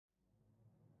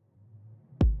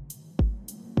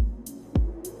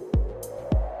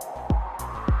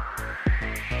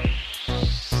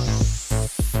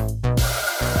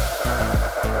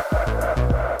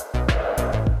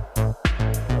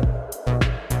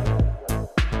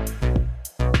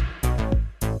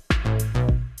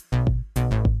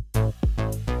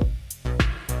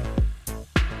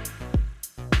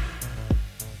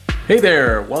Hey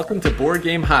there, welcome to Board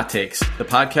Game Hot Takes, the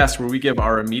podcast where we give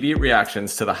our immediate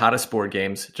reactions to the hottest board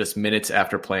games just minutes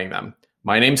after playing them.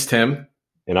 My name's Tim.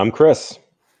 And I'm Chris.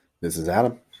 This is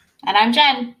Adam. And I'm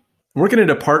Jen. We're going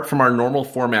to depart from our normal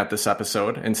format this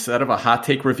episode. Instead of a hot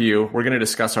take review, we're going to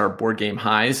discuss our board game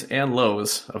highs and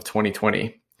lows of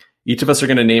 2020. Each of us are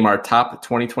going to name our top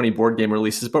 2020 board game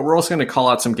releases, but we're also going to call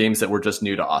out some games that were just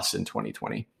new to us in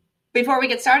 2020. Before we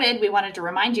get started, we wanted to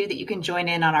remind you that you can join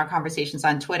in on our conversations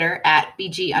on Twitter at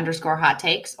BG_Hot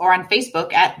Takes or on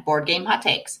Facebook at Board Game Hot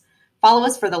Takes. Follow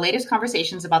us for the latest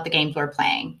conversations about the games we're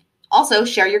playing. Also,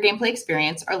 share your gameplay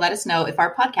experience or let us know if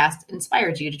our podcast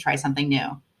inspired you to try something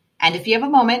new. And if you have a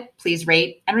moment, please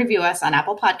rate and review us on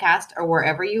Apple Podcast or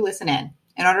wherever you listen in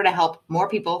order to help more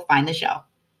people find the show.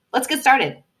 Let's get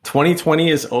started.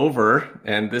 2020 is over,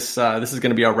 and this is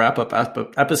going to be our wrap-up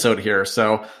episode here.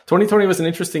 So 2020 was an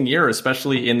interesting year,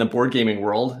 especially in the board gaming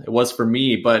world. It was for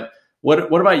me, but what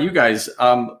about you guys?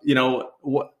 How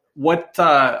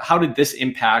did this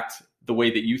impact the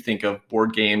way that you think of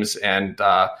board games and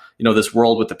this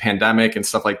world with the pandemic and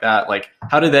stuff like that? Like,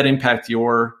 how did that impact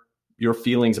your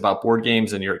feelings about board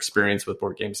games and your experience with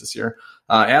board games this year?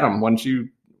 Adam, why don't you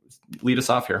lead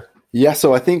us off here? Yeah,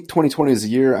 so I think 2020 is the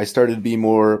year I started to be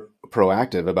more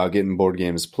proactive about getting board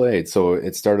games played. So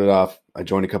it started off, I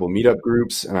joined a couple meetup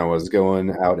groups and I was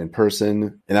going out in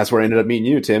person. And that's where I ended up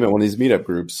meeting you, Tim, at one of these meetup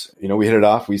groups. You know, we hit it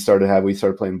off. We started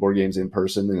playing board games in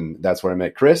person, and that's where I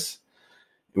met Chris.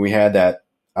 And we had that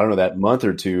month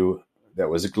or two that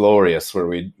was glorious, where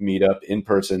we'd meet up in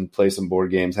person, play some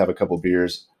board games, have a couple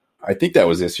beers. I think that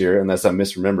was this year, unless I'm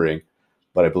misremembering,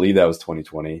 but I believe that was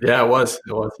 2020. Yeah, it was.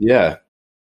 Yeah.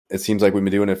 It seems like we've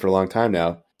been doing it for a long time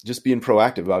now. Just being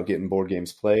proactive about getting board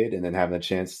games played and then having a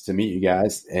chance to meet you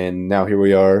guys. And now here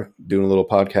we are doing a little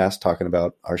podcast talking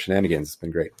about our shenanigans. It's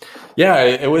been great. Yeah,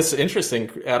 it was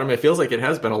interesting, Adam. It feels like it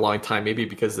has been a long time, maybe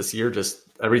because this year just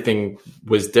everything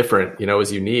was different, it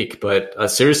was unique.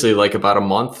 But seriously, like about a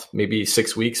month, maybe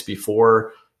 6 weeks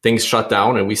before things shut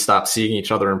down and we stopped seeing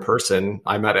each other in person,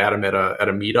 I met Adam at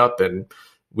a meetup, and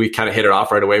we kind of hit it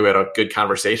off right away. We had a good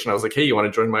conversation. I was like, hey, you want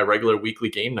to join my regular weekly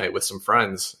game night with some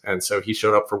friends? And so he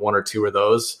showed up for one or two of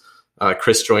those.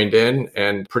 Chris joined in,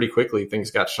 and pretty quickly things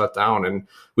got shut down. And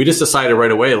we just decided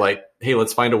right away, like, hey,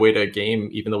 let's find a way to game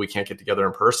even though we can't get together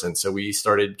in person. So we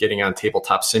started getting on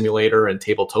Tabletop Simulator and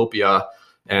Tabletopia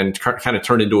and kind of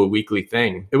turned into a weekly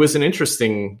thing. It was an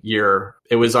interesting year.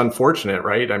 It was unfortunate,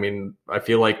 right? I mean, I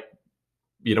feel like,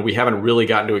 we haven't really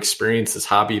gotten to experience this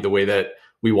hobby the way that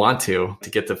we want to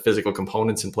get the physical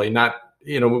components in play. Not,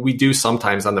 we do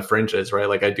sometimes on the fringes, right?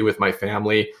 Like I do with my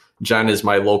family. Jen is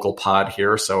my local pod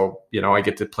here. So, I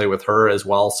get to play with her as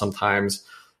well sometimes.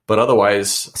 But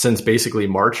otherwise, since basically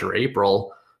March or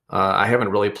April, I haven't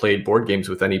really played board games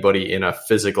with anybody in a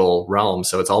physical realm.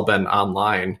 So it's all been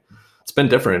online. It's been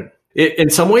different. In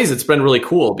some ways, it's been really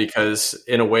cool because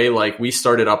in a way, like we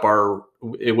started up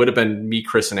it would have been me,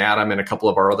 Chris, and Adam, and a couple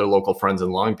of our other local friends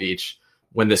in Long Beach.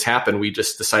 When this happened, we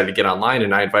just decided to get online,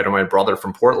 and I invited my brother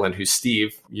from Portland, who's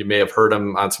Steve. You may have heard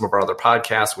him on some of our other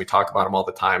podcasts. We talk about him all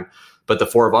the time. But the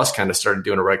four of us kind of started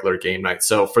doing a regular game night.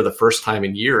 So for the first time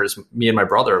in years, me and my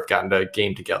brother have gotten to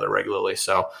game together regularly.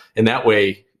 So in that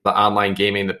way, the online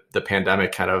gaming, the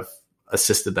pandemic kind of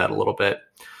assisted that a little bit.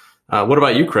 What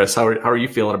about you, Chris? How are you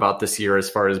feeling about this year as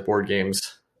far as board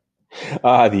games?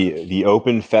 The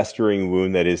open festering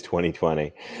wound that is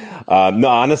 2020. No,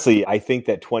 honestly, I think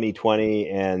that 2020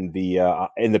 and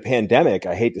the pandemic,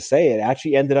 I hate to say it,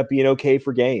 actually ended up being okay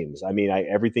for games. I mean,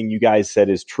 everything you guys said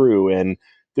is true, and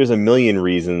there's a million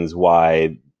reasons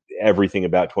why everything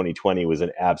about 2020 was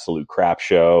an absolute crap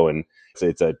show, and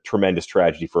it's a tremendous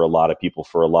tragedy for a lot of people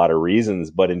for a lot of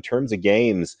reasons. But in terms of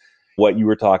games, what you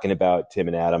were talking about, Tim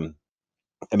and Adam,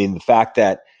 I mean, the fact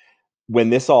that when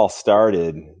this all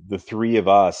started, the three of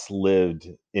us lived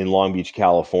in Long Beach,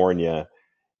 California,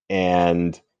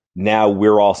 and now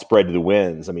we're all spread to the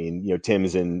winds. I mean,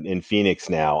 Tim's in Phoenix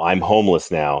now. I'm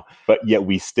homeless now, but yet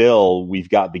we've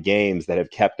got the games that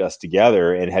have kept us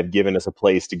together and have given us a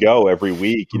place to go every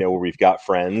week, where we've got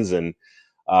friends. And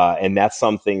that's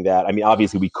something that, I mean,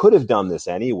 obviously we could have done this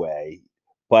anyway,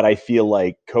 but I feel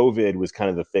like COVID was kind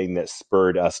of the thing that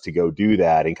spurred us to go do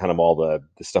that, and kind of all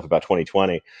the stuff about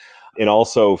 2020. And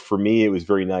also for me, it was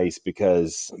very nice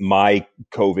because my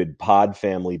COVID pod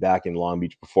family back in Long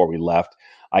Beach before we left,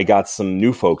 I got some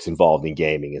new folks involved in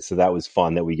gaming. And so that was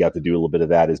fun that we got to do a little bit of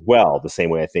that as well. The same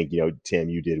way I think, Tim,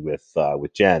 you did with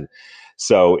Jen.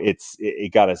 So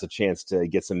it got us a chance to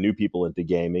get some new people into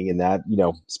gaming, and that,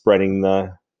 spreading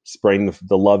the spreading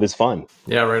the love is fun.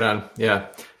 Yeah, right on. Yeah.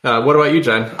 What about you,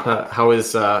 Jen? How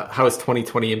has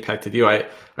 2020 impacted you?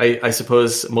 I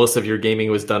suppose most of your gaming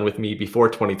was done with me before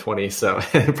 2020, so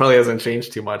it probably hasn't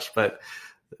changed too much. But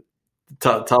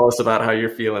tell us about how you're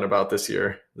feeling about this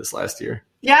last year.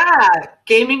 Yeah,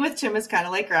 gaming with Tim is kind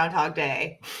of like Groundhog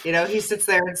Day. You know, he sits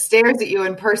there and stares at you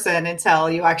in person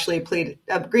until you actually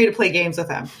agree to play games with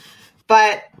him.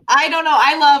 But I don't know.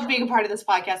 I love being a part of this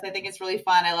podcast. I think it's really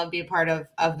fun. I love being part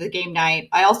of the game night.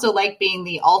 I also like being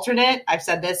the alternate. I've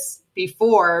said this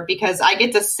before because I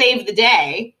get to save the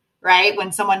day, right,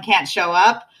 when someone can't show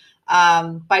up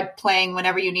by playing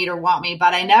whenever you need or want me.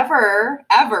 But I never,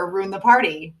 ever ruin the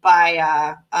party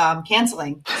by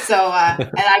canceling. So,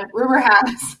 and rumor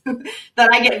has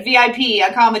that I get VIP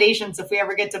accommodations if we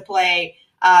ever get to play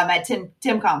at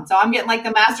TimCon. So I'm getting like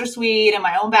the master suite and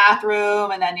my own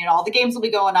bathroom, and then, you know, all the games will be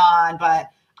going on, but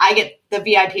I get the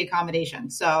VIP accommodation.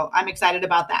 So I'm excited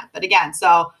about that. But again,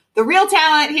 so the real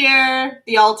talent here,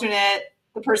 the alternate,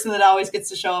 the person that always gets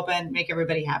to show up and make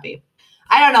everybody happy.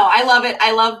 I don't know. I love it.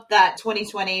 I love that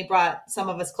 2020 brought some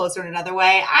of us closer in another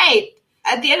way.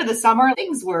 At the end of the summer,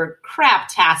 things were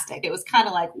craptastic. It was kind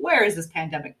of like, where is this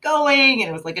pandemic going? And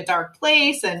it was like a dark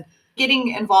place, and getting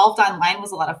involved online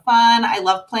was a lot of fun. I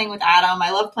love playing with Adam.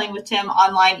 I love playing with Tim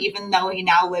online, even though he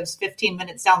now lives 15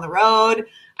 minutes down the road.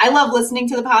 I love listening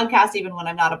to the podcast, even when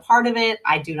I'm not a part of it.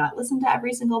 I do not listen to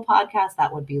every single podcast.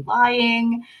 That would be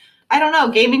lying. I don't know.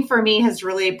 Gaming for me has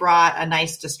really brought a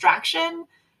nice distraction.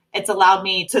 It's allowed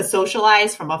me to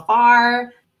socialize from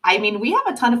afar. I mean, we have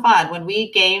a ton of fun when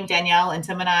we game. Danielle and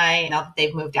Tim and I, now that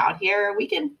they've moved out here, we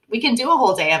can do a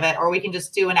whole day of it, or we can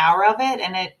just do an hour of it.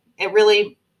 And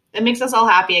it makes us all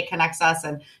happy. It connects us.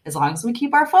 And as long as we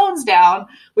keep our phones down,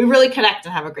 we really connect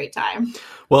and have a great time.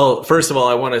 Well, first of all,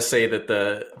 I want to say that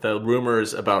the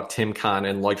rumors about TimCon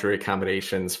and luxury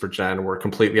accommodations for Jen were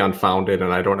completely unfounded,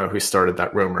 and I don't know who started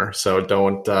that rumor. So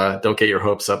don't get your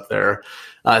hopes up there.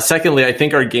 Secondly, I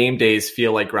think our game days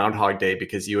feel like Groundhog Day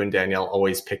because you and Danielle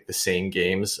always pick the same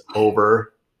games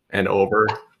over and over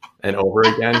and over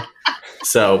again.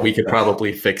 So we could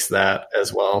probably fix that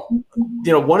as well.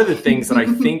 You know, one of the things that I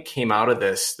think came out of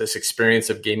this experience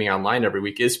of gaming online every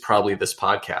week is probably this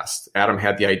podcast. Adam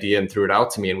had the idea and threw it out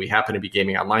to me, and we happen to be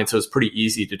gaming online. So it's pretty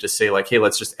easy to just say like, hey,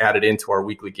 let's just add it into our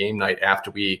weekly game night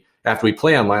after we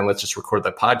play online. Let's just record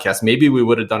that podcast. Maybe we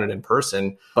would have done it in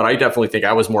person, but I definitely think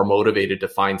I was more motivated to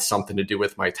find something to do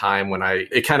with my time when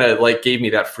it kind of like gave me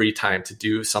that free time to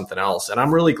do something else. And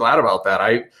I'm really glad about that.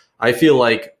 I feel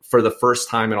like for the first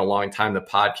time in a long time, the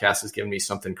podcast has given me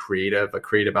something creative, a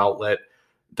creative outlet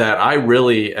that I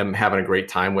really am having a great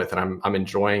time with. And I'm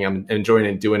enjoying and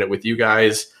doing it with you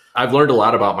guys. I've learned a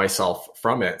lot about myself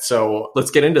from it. So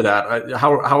let's get into that.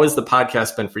 How has the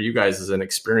podcast been for you guys as an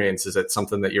experience? Is it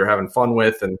something that you're having fun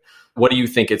with? And what do you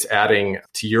think it's adding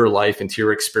to your life and to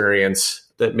your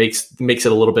experience that makes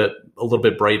it a little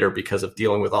bit brighter because of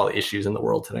dealing with all the issues in the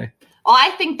world today? Well,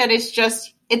 I think that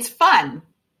it's fun.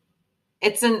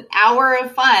 It's an hour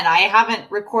of fun. I haven't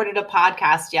recorded a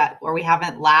podcast yet where we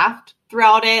haven't laughed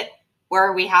throughout it,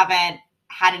 where we haven't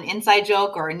had an inside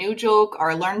joke or a new joke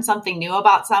or learned something new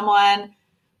about someone,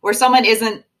 where someone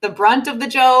isn't the brunt of the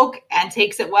joke and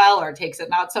takes it well or takes it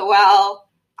not so well.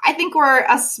 I think we're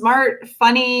a smart,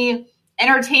 funny,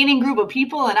 entertaining group of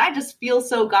people, and I just feel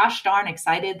so gosh darn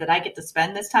excited that I get to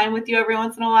spend this time with you every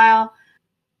once in a while.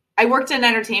 I worked in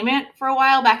entertainment for a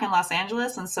while back in Los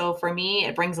Angeles, and so for me,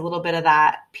 it brings a little bit of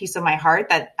that piece of my heart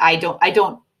that I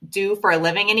don't do for a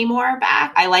living anymore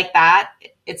back. I like that.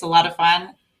 It's a lot of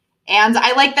fun. And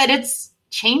I like that it's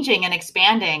changing and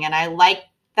expanding. And I like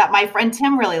that my friend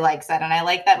Tim really likes it. And I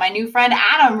like that my new friend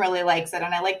Adam really likes it.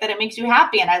 And I like that it makes you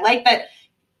happy. And I like that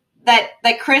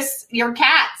Chris, your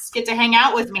cats get to hang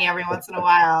out with me every once in a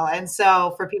while. And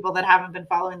so for people that haven't been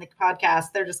following the podcast,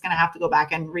 they're just going to have to go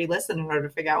back and re-listen in order to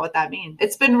figure out what that means.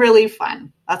 It's been really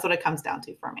fun. That's what it comes down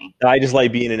to for me. I just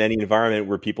like being in any environment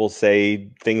where people say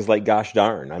things like gosh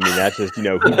darn. I mean, that's just, who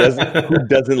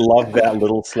doesn't love that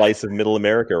little slice of middle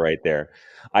America right there?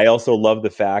 I also love the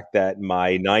fact that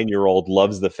my 9-year-old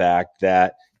loves the fact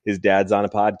that his dad's on a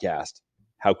podcast.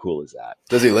 How cool is that?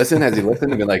 Does he listen? Has he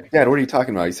listened and been like, Dad, what are you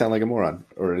talking about? You sound like a moron.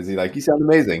 Or is he like, you sound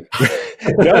amazing?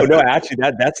 No, actually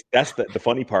that's the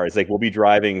funny part. It's like, we'll be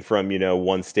driving from,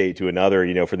 one state to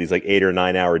another, for these like 8 or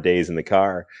 9 hour days in the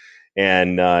car.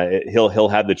 And he'll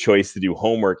have the choice to do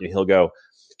homework, and he'll go,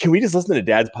 can we just listen to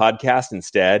Dad's podcast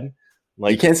instead?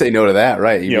 Like, you can't say no to that,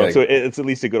 right? So it's at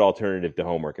least a good alternative to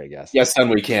homework, I guess. Yes, son,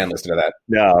 we can listen to that.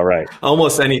 No, right.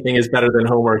 Almost anything is better than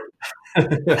homework.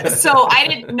 So I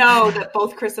didn't know that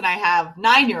both Chris and I have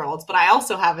 9-year-olds, but I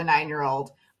also have a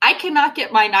 9-year-old. I I cannot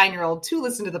get my 9-year-old to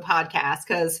listen to the podcast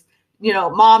because,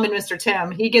 Mom and Mr. Tim,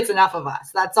 he gets enough of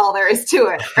us. That's all there is to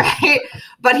it, right?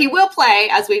 But he will play,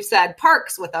 as we've said,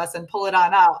 Parks with us and pull it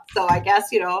on out. So I guess,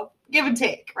 give and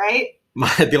take, right?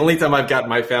 The only time I've gotten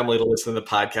my family to listen to the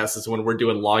podcast is when we're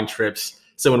doing long trips.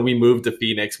 So when we moved to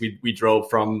Phoenix, we drove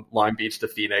from Long Beach to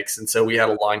Phoenix. And so we had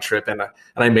a long trip and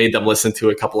I made them listen to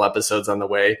a couple episodes on the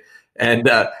way. And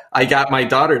I got my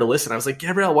daughter to listen. I was like,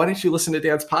 Gabrielle, why don't you listen to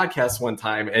Dad's podcast one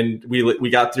time? And we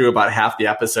got through about half the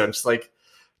episode. And she's like,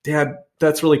 Dad,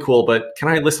 that's really cool, but can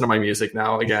I listen to my music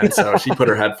now again? So she put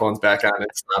her headphones back on and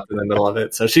stopped in the middle of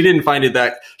it. So she didn't find it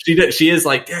that she is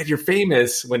like, Dad, you're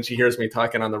famous when she hears me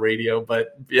talking on the radio. But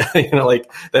yeah,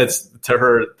 that's to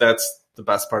her, that's the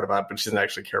best part about it, but she doesn't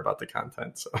actually care about the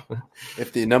content. So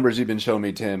if the numbers you've been showing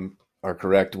me, Tim, are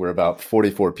correct, we're about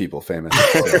 44 people famous.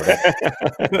 So that's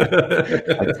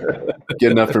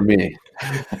good enough for me.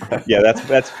 Yeah,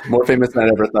 that's more famous than I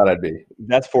ever thought I'd be.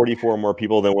 That's 44 more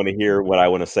people than want to hear what I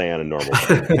want to say on a normal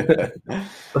day.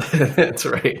 That's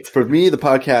right. For me, the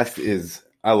podcast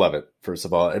I love it. First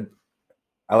of all,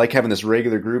 I like having this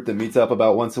regular group that meets up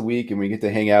about once a week and we get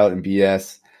to hang out and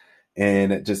BS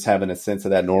and just having a sense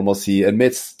of that normalcy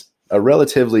amidst a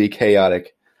relatively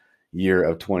chaotic year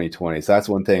of 2020. So that's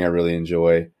one thing I really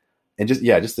enjoy. And just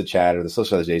the chat or the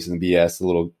socialization, the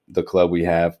BS, the club we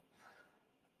have.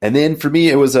 And then for me,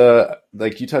 it was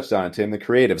like you touched on, Tim, the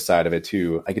creative side of it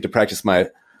too. I get to practice my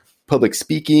public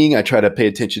speaking. I try to pay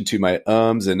attention to my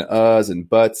ums and uhs and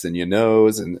buts and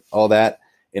knows and all that.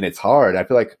 And it's hard. I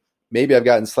feel like maybe I've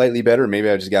gotten slightly better. Maybe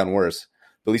I've just gotten worse,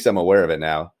 but at least I'm aware of it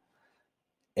now.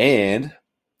 And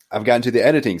I've gotten to the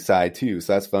editing side too.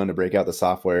 So that's fun to break out the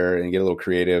software and get a little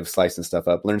creative, slicing stuff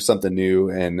up, learn something new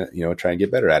and, try and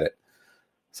get better at it.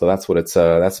 So that's what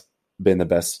that's been the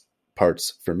best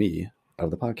parts for me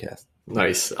of the podcast.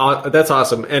 Nice. That's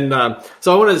awesome. And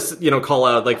so I want to, call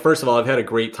out, like, first of all, I've had a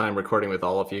great time recording with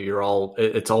all of you.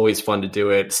 It's always fun to do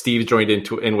it. Steve joined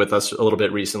in with us a little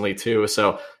bit recently too.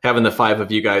 So having the 5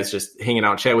 of you guys just hanging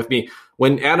out and chat with me.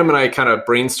 When Adam and I kind of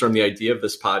brainstormed the idea of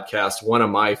this podcast, one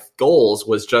of my goals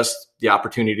was just the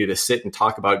opportunity to sit and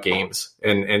talk about games.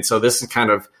 And so this is kind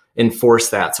of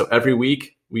enforced that. So every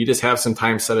week we just have some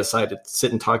time set aside to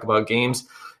sit and talk about games.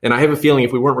 And I have a feeling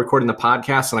if we weren't recording the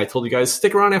podcast and I told you guys,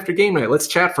 stick around after game night, let's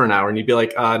chat for an hour. And you'd be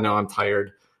like, no, I'm tired.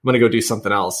 I'm going to go do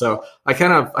something else. So I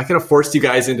kind of forced you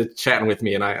guys into chatting with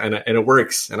me and it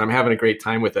works and I'm having a great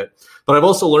time with it. But I've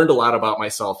also learned a lot about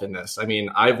myself in this. I mean,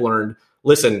 I've learned,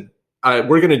 listen,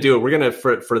 we're going to do it. We're going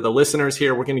to, for the listeners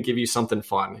here, we're going to give you something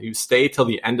fun. You stay till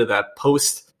the end of that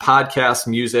post podcast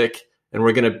music. And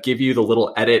we're going to give you the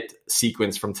little edit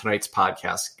sequence from tonight's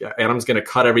podcast. Adam's going to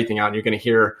cut everything out and you're going to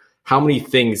hear how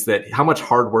much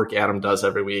hard work Adam does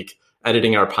every week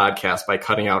editing our podcast by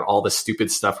cutting out all the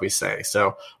stupid stuff we say.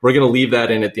 So we're going to leave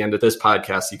that in at the end of this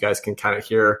podcast. So you guys can kind of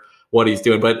hear what he's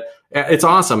doing, but it's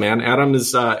awesome, man.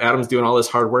 Adam's doing all this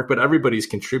hard work, but everybody's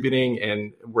contributing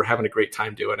and we're having a great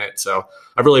time doing it. So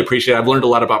I really appreciate it. I've learned a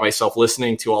lot about myself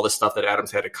listening to all the stuff that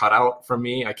Adam's had to cut out from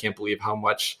me. I can't believe how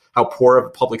poor of a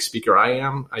public speaker I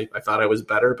am. I thought I was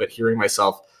better, but hearing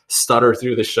myself stutter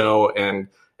through the show and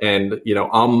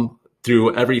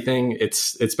through everything,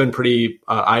 it's been pretty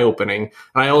eye-opening.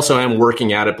 And I also am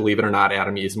working at it, believe it or not,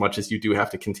 Adam, as much as you do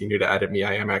have to continue to edit me.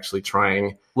 I am actually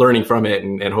learning from it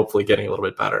and hopefully getting a little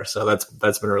bit better. So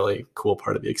that's been a really cool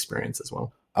part of the experience as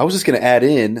well. I was just going to add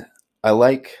in, I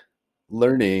like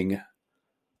learning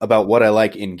about what I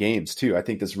like in games too. I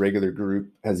think this regular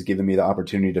group has given me the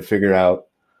opportunity to figure out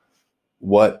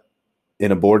what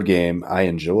in a board game I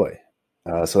enjoy.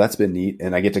 So that's been neat.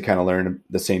 And I get to kind of learn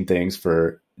the same things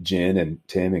for Jen and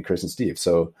Tim and Chris and Steve.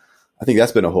 So I think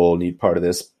that's been a whole neat part of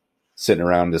this, sitting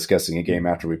around discussing a game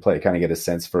after we play, kind of get a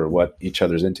sense for what each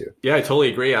other's into. Yeah, I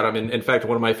totally agree, Adam. And in fact,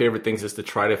 one of my favorite things is to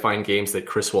try to find games that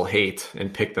Chris will hate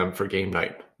and pick them for game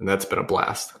night. And that's been a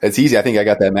blast. It's easy. I think I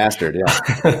got that mastered.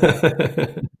 Yeah.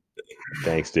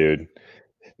 Thanks, dude.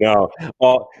 No,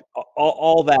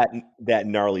 all that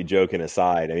gnarly joking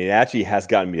aside, I mean, it actually has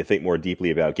gotten me to think more deeply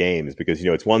about games because,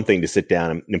 it's one thing to sit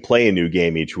down and play a new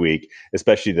game each week,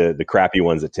 especially the crappy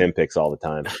ones that Tim picks all the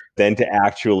time. Then to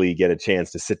actually get a chance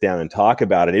to sit down and talk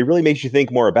about it, it really makes you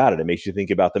think more about it. It makes you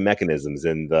think about the mechanisms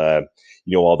and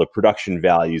all the production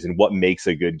values and what makes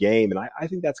a good game. And I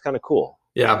think that's kind of cool.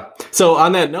 Yeah. So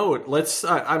on that note,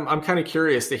 I'm kind of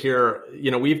curious to hear,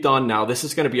 we've done now, this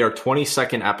is going to be our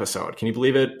 22nd episode. Can you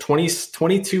believe it?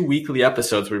 22 weekly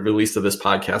episodes we've released of this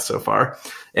podcast so far.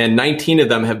 And 19 of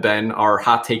them have been our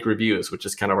hot take reviews, which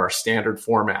is kind of our standard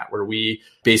format where we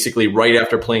basically right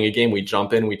after playing a game, we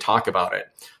jump in, we talk about it.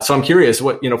 So I'm curious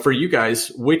for you guys,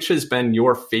 which has been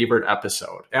your favorite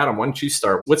episode? Adam, why don't you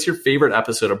start? What's your favorite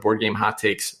episode of Board Game Hot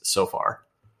Takes so far?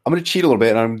 I'm going to cheat a little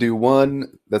bit, and I'm going to do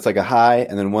one that's like a high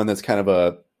and then one that's kind of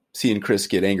a seeing Chris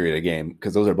get angry at a game,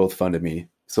 because those are both fun to me.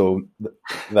 So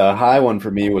the high one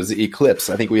for me was Eclipse.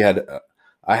 I think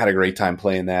I had a great time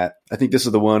playing that. I think this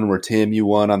is the one where, Tim, you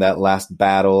won on that last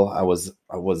battle. I was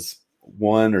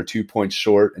 1 or 2 points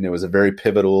short, and it was a very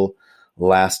pivotal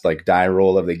last die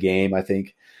roll of the game, I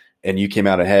think. And you came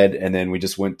out ahead, and then we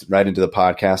just went right into the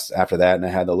podcast after that, and I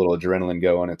had the little adrenaline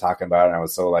going and talking about it, and I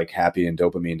was so happy and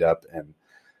dopamined up, and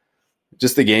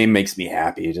just the game makes me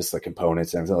happy, just the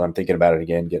components. And so I'm thinking about it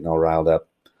again, getting all riled up.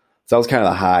 So that was kind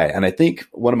of the high. And I think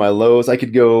one of my lows, I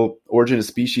could go Origin of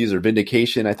Species or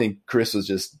Vindication. I think Chris was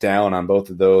just down on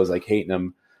both of those, hating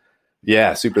them.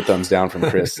 Yeah, super thumbs down from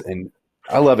Chris. And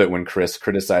I love it when Chris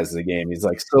criticizes the game. He's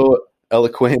so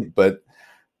eloquent, but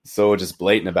so just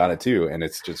blatant about it too. And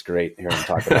it's just great hearing him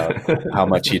talk about how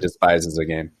much he despises the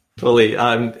game. Totally.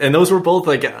 And those were both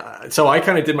so I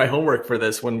kind of did my homework for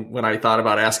this when I thought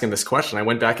about asking this question. I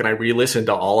went back and I re-listened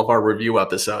to all of our review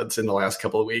episodes in the last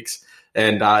couple of weeks.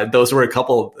 And those were a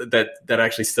couple that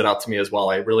actually stood out to me as well.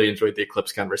 I really enjoyed the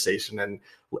Eclipse conversation,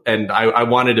 and I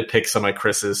wanted to pick some of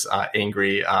Chris's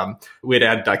angry. We'd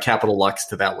add Capital Lux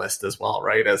to that list as well,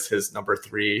 right, as his number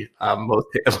 3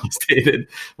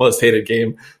 most hated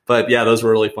game. But yeah, those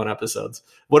were really fun episodes.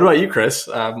 What about you, Chris?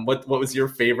 What was your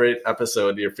favorite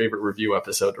episode, your favorite review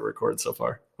episode to record so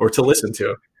far, or to listen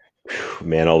to?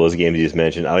 Man, all those games you just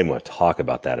mentioned, I don't even want to talk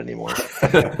about that anymore.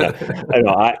 I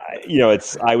know.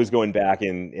 I was going back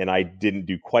and I didn't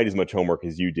do quite as much homework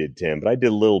as you did, Tim, but I did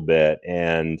a little bit.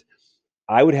 And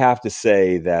I would have to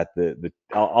say that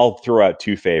I'll throw out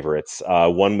 2 favorites.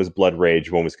 One was Blood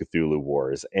Rage, one was Cthulhu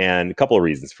Wars, and a couple of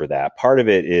reasons for that. Part of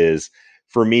it is,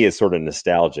 for me, it's sort of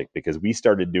nostalgic because we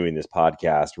started doing this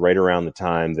podcast right around the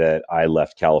time that I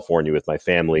left California with my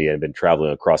family and been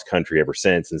traveling across country ever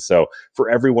since. And so for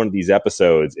every one of these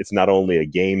episodes, it's not only a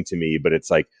game to me, but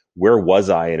it's where was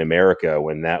I in America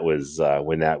when that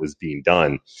was being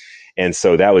done? And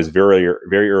so that was very,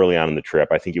 very early on in the trip.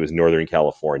 I think it was Northern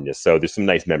California. So there's some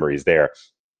nice memories there.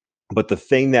 But the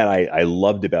thing that I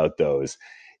loved about those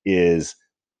is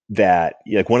that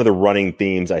one of the running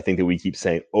themes I think that we keep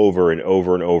saying over and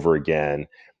over and over again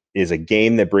is a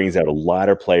game that brings out a lot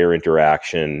of player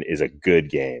interaction is a good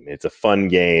game. It's a fun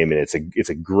game, and it's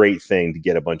a great thing to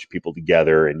get a bunch of people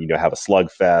together and have a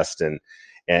slugfest,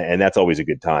 and that's always a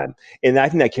good time. And I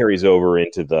think that carries over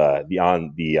into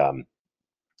the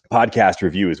podcast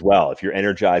review as well. If you're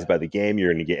energized by the game,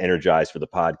 you're going to get energized for the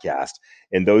podcast.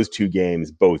 And those 2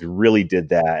 games both really did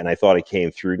that. And I thought it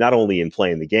came through not only in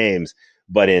playing the games,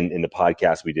 but in the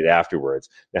podcast we did afterwards.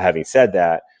 Now, having said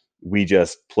that, we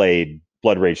just played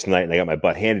Blood Rage tonight, and I got my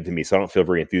butt handed to me, so I don't feel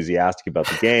very enthusiastic about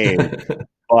the game.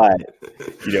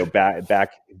 But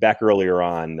back earlier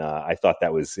on, I thought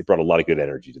it brought a lot of good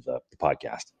energy to the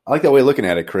podcast. I like that way of looking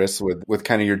at it, Chris, with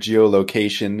kind of your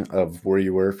geolocation of where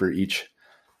you were for each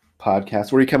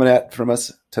podcast. Where are you coming at from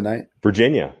us tonight?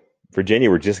 Virginia.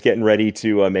 We're just getting ready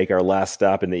to make our last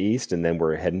stop in the East, and then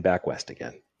we're heading back west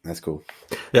again. That's cool.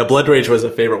 Yeah, Blood Rage was a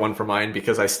favorite one for mine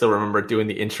because I still remember doing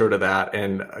the intro to that,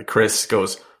 and Chris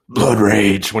goes, Blood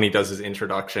Rage, when he does his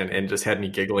introduction, and just had me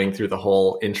giggling through the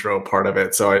whole intro part of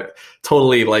it. So I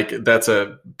totally that's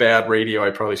a bad radio. I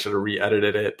probably should have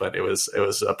re-edited it, but it was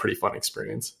a pretty fun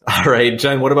experience. All right,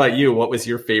 Jen, what about you? What was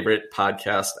your favorite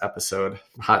podcast episode,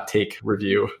 hot take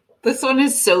review? This one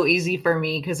is so easy for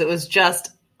me because it was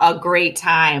just a great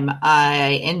time.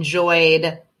 I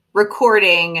enjoyed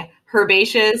recording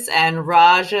Herbaceous and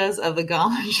Rajas of the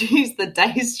Ganges, the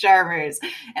Dice Charmers,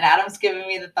 and Adam's giving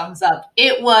me the thumbs up.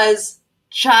 It was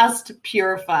just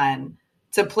pure fun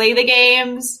to play the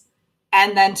games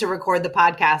and then to record the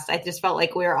podcast. I just felt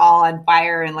like we were all on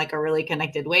fire in a really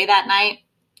connected way that night.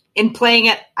 In playing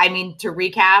it, to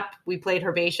recap, we played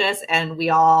Herbaceous and we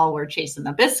all were chasing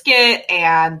the biscuit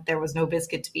and there was no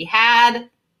biscuit to be had.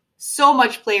 So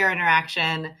much player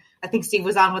interaction. I think Steve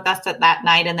was on with us that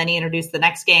night, and then he introduced the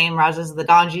next game, Rajas of the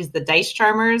Ganges, the Dice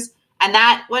Charmers. And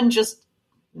that one just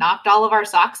knocked all of our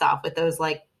socks off with those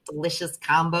delicious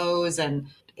combos. And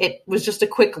it was just a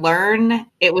quick learn.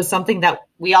 It was something that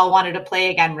we all wanted to play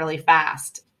again really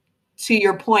fast. To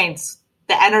your points,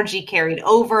 the energy carried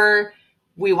over.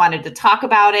 We wanted to talk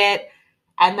about it.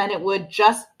 And then it would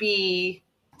just be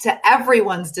to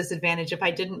everyone's disadvantage if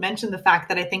I didn't mention the fact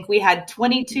that I think we had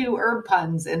 22 herb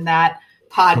puns in that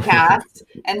podcast.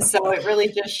 And so it really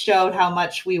just showed how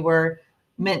much we were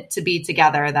meant to be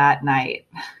together that night.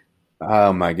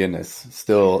 Oh my goodness.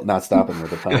 Still not stopping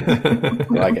with the puns.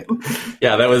 I like it.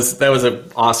 Yeah, that was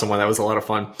an awesome one. That was a lot of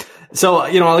fun. So,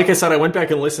 like I said, I went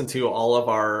back and listened to all of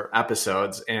our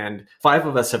episodes, and 5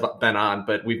 of us have been on,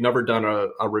 but we've never done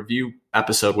a review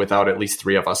episode without at least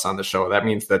 3 of us on the show. That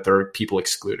means that there are people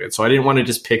excluded. So I didn't want to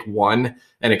just pick one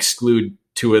and exclude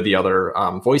 2 of the other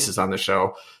voices on the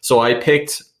show. So I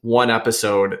picked one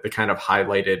episode that kind of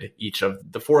highlighted each of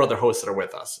the 4 other hosts that are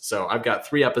with us. So I've got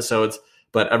 3 episodes,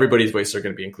 but everybody's voices are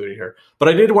going to be included here. But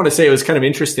I did want to say it was kind of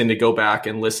interesting to go back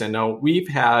and listen. Now, we've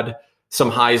had some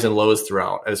highs and lows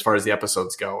throughout as far as the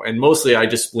episodes go. And mostly I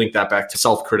just link that back to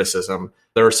self-criticism.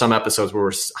 There are some episodes where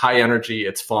we're high energy,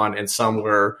 it's fun, and some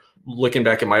where looking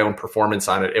back at my own performance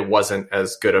on it, it wasn't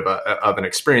as good of an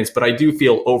experience. But I do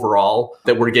feel overall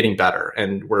that we're getting better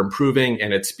and we're improving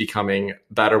and it's becoming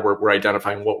better. We're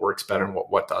identifying what works better and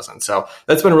what doesn't. So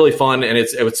that's been really fun. And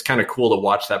it's kind of cool to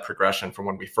watch that progression from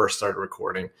when we first started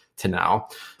recording to now.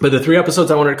 But the 3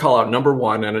 episodes I wanted to call out, number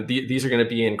 1, and these are going to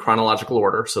be in chronological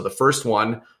order. So the first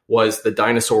one was the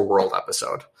Dinosaur World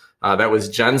episode. That was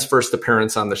Jen's first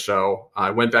appearance on the show. I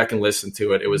went back and listened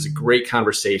to it. It was a great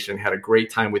conversation, had a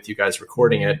great time with you guys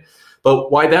recording it.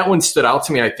 But why that one stood out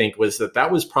to me, I think, was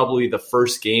that was probably the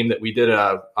first game that we did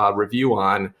a review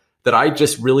on that I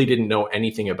just really didn't know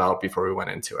anything about before we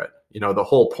went into it. The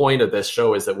whole point of this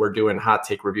show is that we're doing hot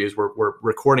take reviews. We're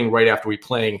recording right after we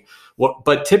playing.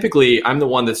 But typically, I'm the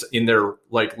one that's in there,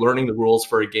 like, learning the rules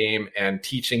for a game and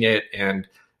teaching it and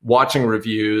watching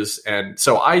reviews. And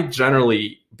so I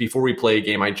generally, before we play a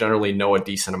game, I generally know a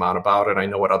decent amount about it. I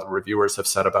know what other reviewers have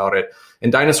said about it.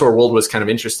 And Dinosaur World was kind of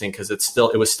interesting because it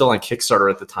was still on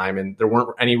Kickstarter at the time, and there weren't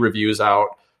any reviews out.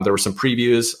 There were some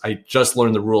previews. I just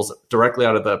learned the rules directly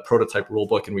out of the prototype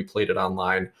rulebook, and we played it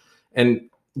online. And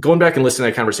going back and listening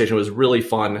to that conversation was really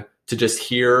fun to just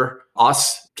hear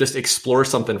us just explore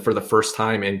something for the first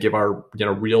time and give our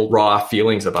real raw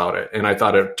feelings about it. And I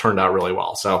thought it turned out really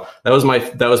well. So that was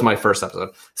my first episode.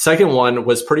 Second one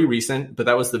was pretty recent, but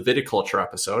that was the viticulture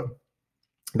episode.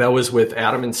 That was with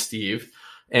Adam and Steve.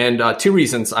 And 2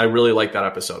 reasons I really like that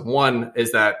episode. One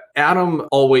is that Adam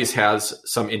always has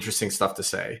some interesting stuff to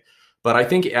say. But I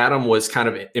think Adam was kind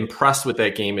of impressed with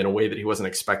that game in a way that he wasn't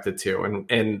expected to.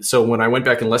 And so when I went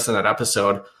back and listened to that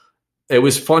episode, it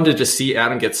was fun to just see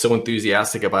Adam get so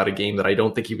enthusiastic about a game that I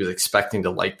don't think he was expecting to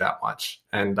like that much.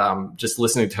 And just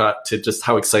listening to just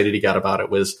how excited he got about it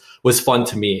was fun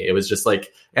to me. It was just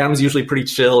like, Adam's usually pretty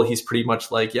chill. He's pretty much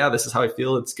like, yeah, this is how I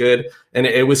feel. It's good. And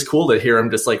it was cool to hear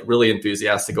him just like really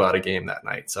enthusiastic about a game that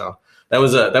night. So that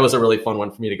was a really fun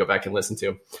one for me to go back and listen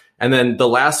to. And then the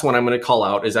last one I'm going to call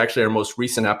out is actually our most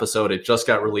recent episode. It just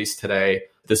got released today.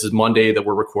 This is Monday that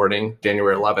we're recording,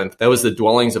 January 11th. That was the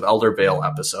Dwellings of Eldervale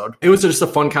episode. It was just a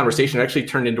fun conversation. It actually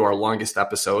turned into our longest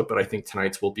episode, but I think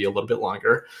tonight's will be a little bit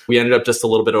longer. We ended up just a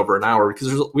little bit over an hour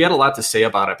because we had a lot to say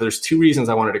about it. But there's 2 reasons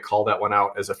I wanted to call that one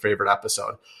out as a favorite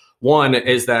episode. One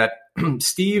is that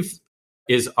Steve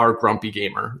is our grumpy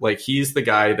gamer. Like, he's the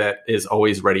guy that is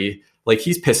always ready. Like,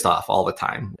 he's pissed off all the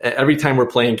time. Every time we're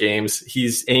playing games,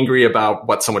 he's angry about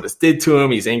what someone just did to him.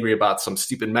 He's angry about some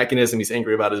stupid mechanism. He's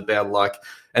angry about his bad luck.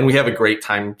 And we have a great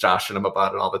time joshing him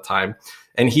about it all the time.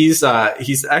 And he's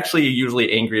actually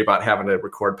usually angry about having to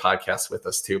record podcasts with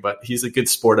us too, but he's a good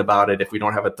sport about it. If we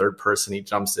don't have a third person, he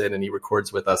jumps in and he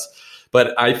records with us.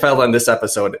 But I felt on this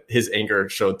episode, his anger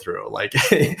showed through. Like,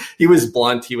 he was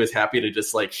blunt. He was happy to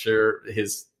just like share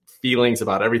his feelings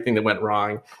about everything that went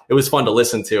wrong. It was fun to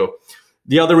listen to.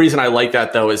 The other reason I like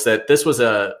that, though, is that this was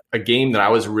a game that I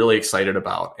was really excited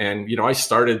about. And, we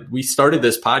started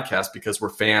this podcast because we're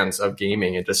fans of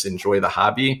gaming and just enjoy the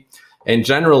hobby. And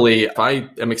generally, if I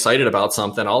am excited about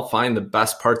something, I'll find the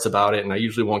best parts about it, and I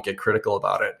usually won't get critical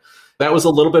about it. That was a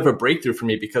little bit of a breakthrough for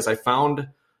me because I found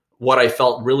what I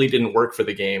felt really didn't work for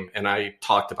the game, and I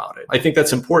talked about it. I think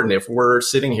that's important. If we're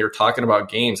sitting here talking about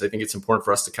games, I think it's important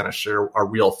for us to kind of share our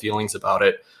real feelings about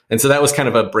it. And so that was kind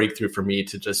of a breakthrough for me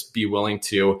to just be willing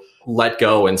to let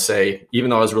go and say,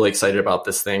 even though I was really excited about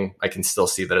this thing, I can still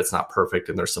see that it's not perfect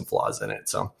and there's some flaws in it.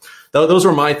 So those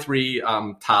were my 3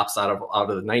 tops out of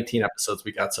the 19 episodes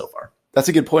we got so far. That's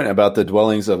a good point about the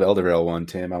Dwellings of Eldervale one,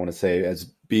 Tim. I want to say, as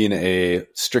being a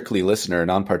strictly listener,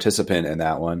 non-participant in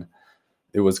that one,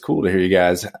 it was cool to hear you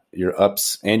guys, your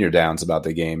ups and your downs about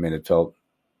the game, and it felt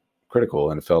critical,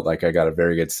 and it felt like I got a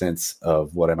very good sense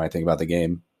of what I might think about the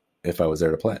game if I was there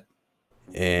to play it.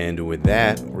 And with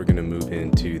that, we're going to move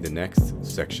into the next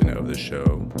section of the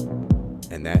show,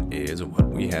 And that is what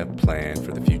we have planned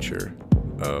for the future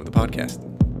of the podcast.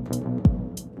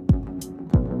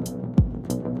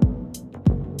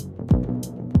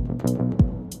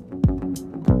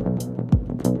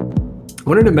 I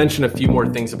wanted to mention a few more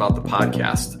things about the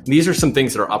podcast. These are some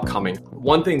things that are upcoming.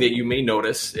 One thing that you may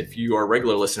notice if you are a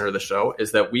regular listener of the show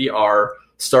is that we are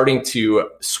starting to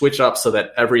switch up so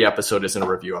that every episode isn't a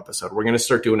review episode. We're going to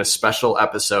start doing a special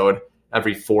episode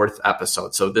every fourth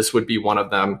episode. So this would be one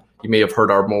of them. You may have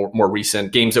heard our more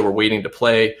recent games that we're waiting to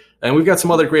play. And we've got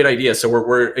some other great ideas. So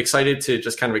we're excited to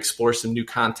just kind of explore some new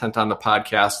content on the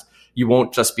podcast. You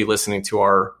won't just be listening to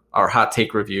our hot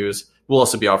take reviews. We'll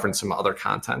also be offering some other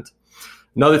content.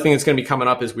 Another thing that's going to be coming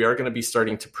up is we are going to be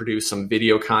starting to produce some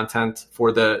video content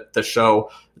for the show.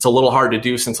 It's a little hard to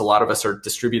do since a lot of us are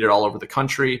distributed all over the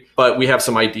country, but we have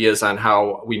some ideas on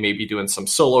how we may be doing some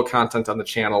solo content on the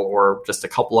channel, or just a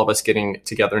couple of us getting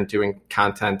together and doing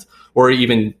content, or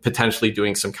even potentially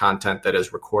doing some content that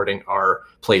is recording our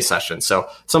play session. So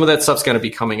some of that stuff's going to be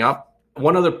coming up.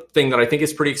 One other thing that I think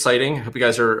is pretty exciting, I hope you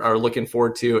guys are looking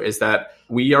forward to, is that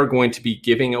we are going to be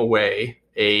giving away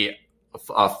a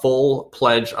full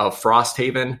pledge of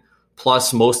Frosthaven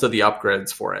plus most of the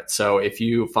upgrades for it. So if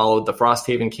you followed the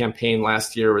Frosthaven campaign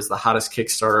last year, it was the hottest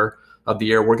Kickstarter of the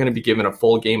year. We're going to be giving a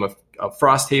full game of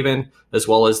Frosthaven, as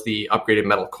well as the upgraded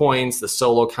metal coins, the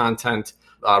solo content,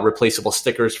 replaceable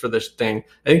stickers for this thing.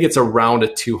 I think it's around a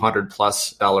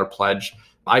 $200+ pledge.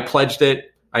 I pledged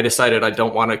it. I decided I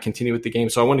don't want to continue with the game,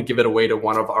 so I want to give it away to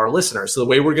one of our listeners. So the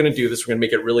way we're going to do this, we're going to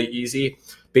make it really easy.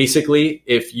 Basically,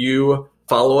 if you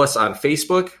follow us on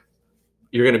Facebook,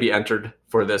 you're going to be entered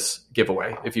for this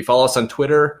giveaway. If you follow us on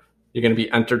Twitter, you're going to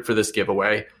be entered for this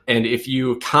giveaway. And if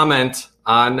you comment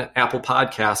on Apple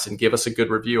Podcasts and give us a good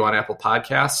review on Apple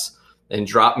Podcasts and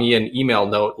drop me an email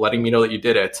note letting me know that you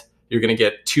did it, you're going to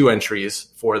get 2 entries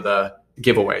for the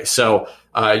giveaway. So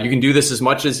you can do this as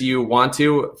much as you want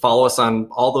to. Follow us on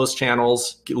all those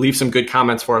channels. Leave some good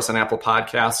comments for us on Apple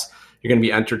Podcasts. You're going to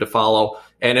be entered to follow.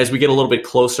 And as we get a little bit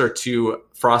closer to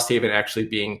Frosthaven actually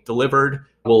being delivered,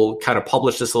 we'll kind of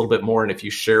publish this a little bit more. And if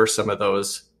you share some of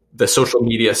the social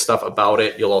media stuff about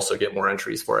it, you'll also get more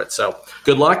entries for it. So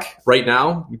good luck. Right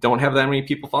now, we don't have that many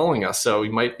people following us, so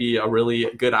you might be a really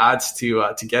good odds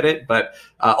to get it. But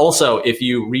also, if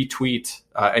you retweet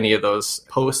any of those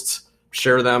posts,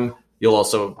 share them, you'll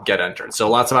also get entered. So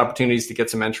lots of opportunities to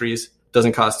get some entries.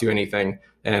 Doesn't cost you anything.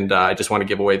 And I just want to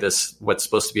give away what's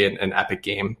supposed to be an epic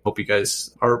game. Hope you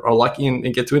guys are lucky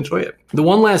and get to enjoy it. The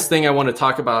one last thing I want to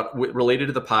talk about related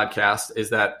to the podcast is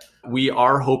that we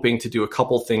are hoping to do a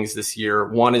couple things this year.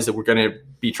 One is that we're going to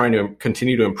be trying to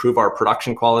continue to improve our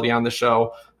production quality on the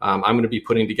show. I'm going to be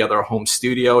putting together a home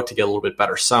studio to get a little bit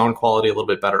better sound quality, a little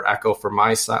bit better echo from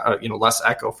my side, less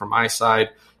echo from my side,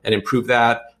 and improve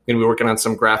that. We're going to be working on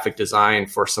some graphic design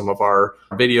for some of our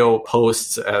video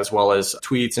posts as well as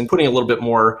tweets, and putting a little bit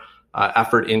more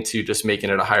effort into just making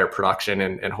it a higher production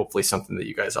and hopefully something that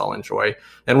you guys all enjoy.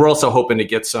 And we're also hoping to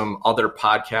get some other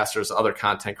podcasters, other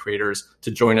content creators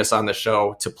to join us on the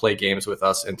show to play games with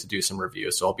us and to do some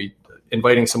reviews. So I'll be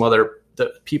inviting some other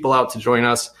people out to join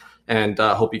us, and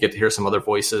hope you get to hear some other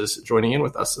voices joining in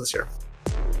with us this year.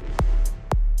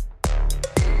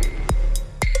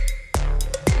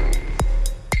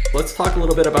 Let's talk a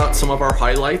little bit about some of our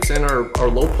highlights and our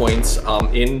low points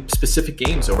in specific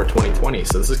games over 2020.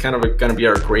 So this is kind of going to be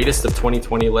our greatest of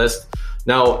 2020 list.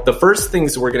 Now, the first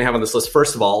things we're going to have on this list,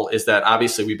 first of all, is that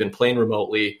obviously we've been playing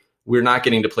remotely. We're not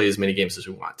getting to play as many games as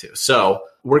we want to. So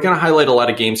we're going to highlight a lot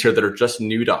of games here that are just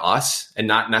new to us and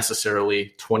not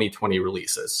necessarily 2020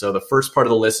 releases. So the first part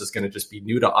of the list is going to just be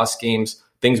new to us games,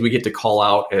 things we get to call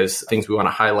out as things we want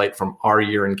to highlight from our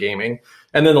year in gaming.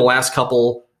 And then the last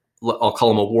couple, I'll call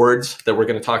them awards, that we're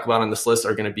going to talk about on this list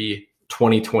are going to be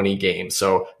 2020 games.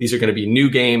 So these are going to be new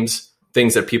games,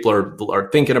 things that people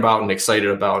are thinking about and excited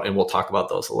about, and we'll talk about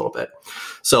those a little bit.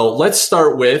 So let's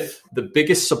start with the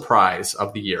biggest surprise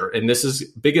of the year. And this is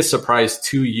biggest surprise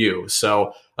to you.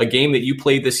 So a game that you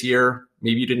played this year,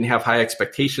 maybe you didn't have high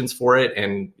expectations for it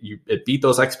and it beat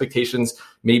those expectations.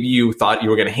 Maybe you thought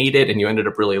you were going to hate it and you ended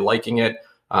up really liking it.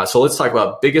 So let's talk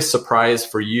about biggest surprise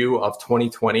for you of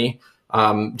 2020.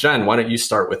 Jen, why don't you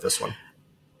start with this one?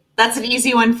 That's an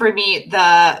easy one for me.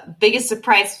 The biggest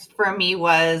surprise for me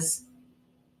was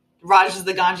Rajas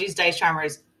the Ganges Dice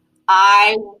Charmers.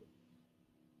 I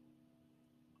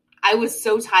was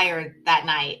so tired that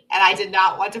night, and I did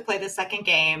not want to play the second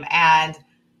game. And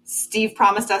Steve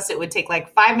promised us it would take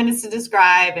like 5 minutes to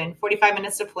describe and 45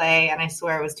 minutes to play. And I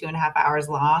swear it was 2.5 hours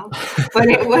long, but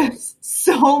it was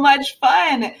so much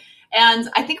fun. And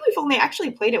I think we've only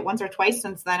actually played it once or twice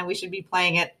since then, and we should be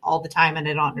playing it all the time. And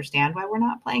I don't understand why we're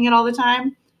not playing it all the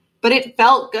time. But it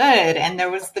felt good, and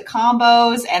there was the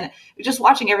combos, and just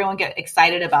watching everyone get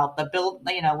excited about the build,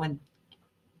 when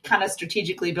kind of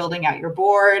strategically building out your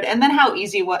board, and then how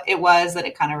easy it was that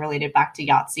it kind of related back to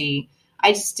Yahtzee.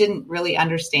 I just didn't really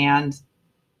understand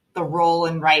the roll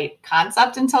and write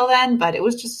concept until then, but it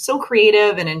was just so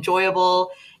creative and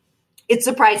enjoyable. It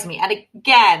surprised me. And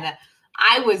again,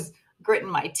 I was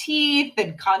gritting my teeth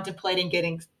and contemplating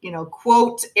getting,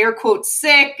 quote, air quote,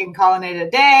 sick and calling it a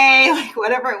day, like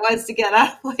whatever it was to get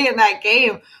out of playing that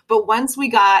game. But once we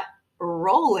got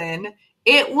rolling,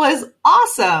 it was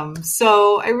awesome.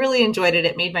 So I really enjoyed it.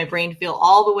 It made my brain feel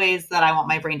all the ways that I want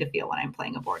my brain to feel when I'm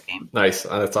playing a board game. Nice.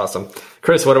 That's awesome.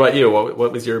 Chris, what about you?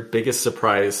 What was your biggest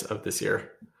surprise of this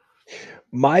year?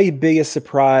 My biggest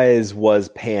surprise was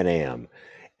Pan Am.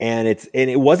 And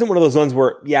it wasn't one of those ones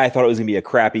where, I thought it was going to be a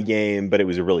crappy game, but it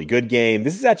was a really good game.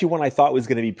 This is actually one I thought was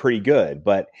going to be pretty good,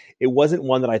 but it wasn't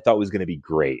one that I thought was going to be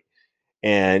great.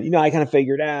 And, I kind of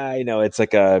figured, it's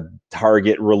like a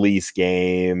Target release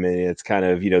game, and it's kind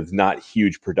of, it's not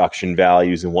huge production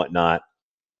values and whatnot.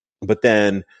 But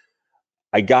then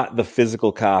I got the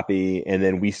physical copy, and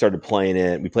then we started playing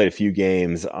it. We played a few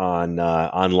games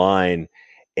online.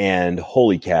 And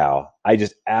holy cow, I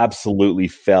just absolutely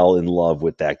fell in love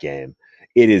with that game.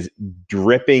 It is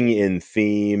dripping in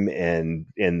theme and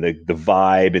the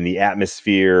vibe and the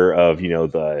atmosphere of,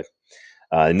 the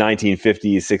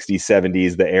 1950s, 60s,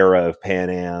 70s, the era of Pan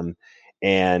Am.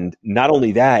 And not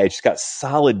only that, it's just got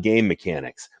solid game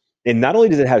mechanics. And not only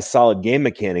does it have solid game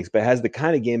mechanics, but it has the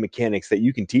kind of game mechanics that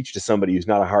you can teach to somebody who's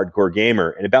not a hardcore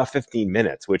gamer in about 15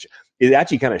 minutes, which is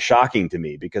actually kind of shocking to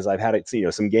me because I've had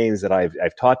some games that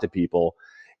I've taught to people,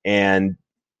 and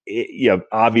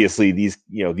obviously these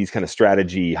kind of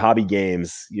strategy hobby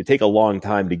games, you take a long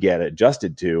time to get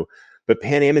adjusted to, but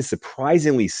Pan Am is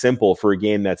surprisingly simple for a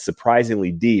game that's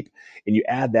surprisingly deep, and you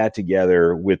add that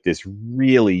together with this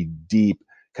really deep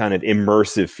kind of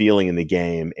immersive feeling in the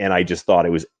game, and I just thought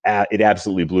it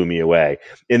absolutely blew me away.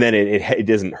 And then it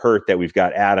doesn't hurt that we've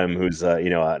got Adam, who's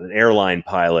an airline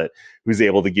pilot, who's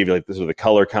able to give you like this sort of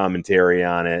color commentary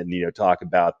on it, and talk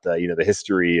about the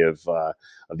history of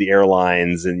the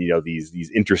airlines and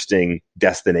these interesting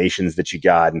destinations that you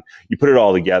got, and you put it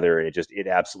all together, and it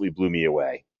absolutely blew me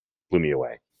away.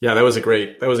 Yeah, that was a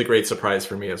great surprise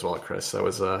for me as well, Chris.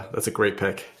 That's a great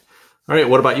pick. All right,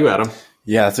 what about you, Adam?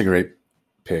 Yeah, that's a great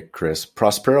pick, Chris.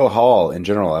 Prospero Hall in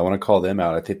general, I want to call them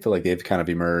out. I feel like they've kind of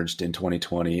emerged in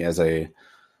 2020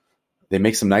 they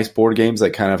make some nice board games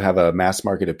that kind of have a mass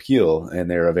market appeal, and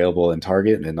they're available in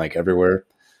Target and like everywhere.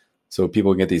 So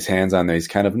people can get these hands on these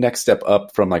kind of next step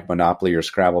up from like Monopoly or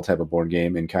Scrabble type of board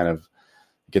game and kind of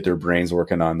get their brains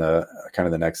working on the kind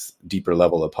of the next deeper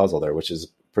level of puzzle there, which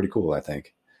is pretty cool, I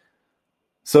think.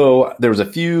 So there was a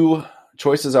few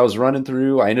choices I was running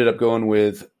through. I ended up going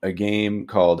with a game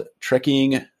called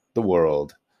Trekking the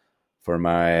World for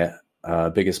my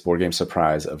biggest board game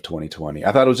surprise of 2020.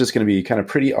 I thought it was just going to be kind of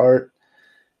pretty art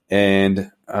and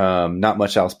not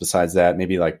much else besides that.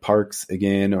 Maybe like parks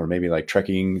again, or maybe like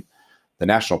trekking the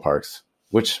national parks,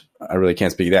 which I really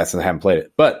can't speak to that since I haven't played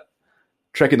it. But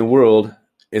Trekking the World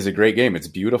is a great game. It's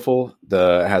beautiful.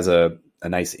 It has a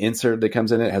nice insert that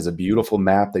comes in it. It has a beautiful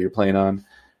map that you're playing on.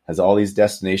 Has all these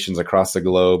destinations across the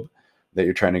globe that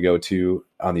you're trying to go to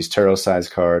on these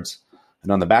tarot-sized cards.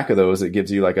 And on the back of those, it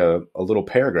gives you like a little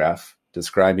paragraph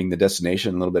describing the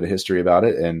destination, a little bit of history about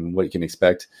it, and what you can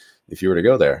expect if you were to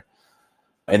go there.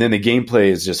 And then the gameplay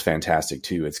is just fantastic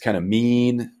too. It's kind of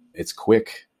mean, it's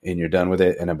quick, and you're done with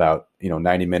it in about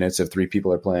 90 minutes if 3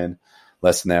 people are playing,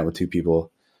 less than that with 2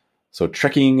 people. So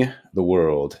Trekking the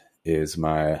World is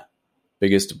my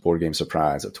biggest board game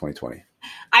surprise of 2020.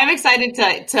 I'm excited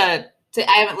to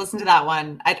I haven't listened to that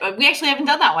one. We actually haven't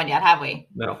done that one yet, have we?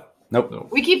 No. Nope.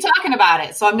 We keep talking about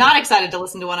it, so I'm not excited to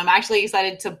listen to one. I'm actually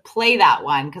excited to play that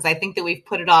one because I think that we've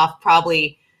put it off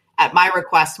probably at my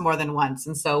request more than once.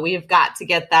 And so we've got to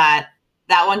get that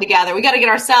one together. We got to get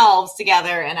ourselves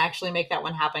together and actually make that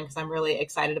one happen because I'm really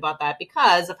excited about that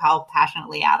because of how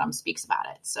passionately Adam speaks about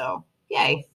it. So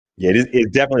yay. Yeah,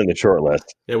 it's definitely in the short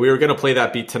list. Yeah, we were going to play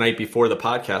that beat tonight before the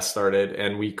podcast started,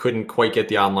 and we couldn't quite get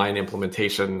the online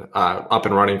implementation up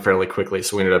and running fairly quickly.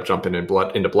 So we ended up jumping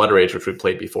into Blood Rage, which we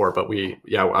played before. But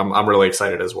I'm really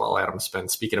excited as well. Adam's been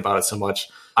speaking about it so much.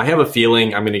 I have a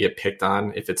feeling I'm going to get picked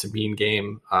on if it's a mean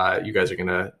game. You guys are going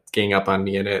to gang up on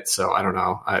me in it. So I don't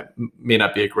know. It may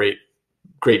not be a great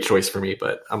great choice for me,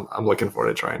 but I'm looking forward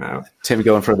to trying out. Tim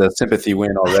going for the sympathy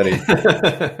win already.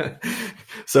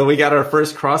 So we got our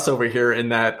first crossover here in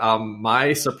that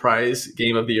my surprise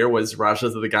game of the year was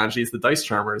Rajas of the Ganges, the Dice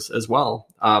Charmers as well.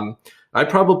 I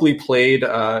probably played,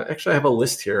 actually I have a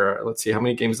list here. Let's see, how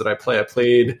many games did I play? I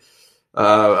played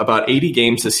about 80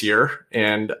 games this year.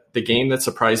 And the game that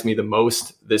surprised me the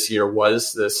most this year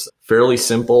was this fairly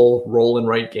simple roll and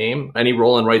write game. Any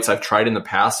roll and writes I've tried in the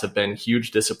past have been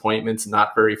huge disappointments,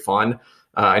 not very fun.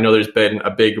 I know there's been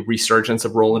a big resurgence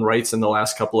of roll and writes in the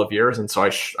last couple of years. And so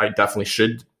I definitely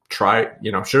should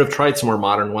have tried some more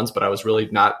modern ones, but I was really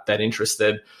not that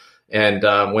interested. And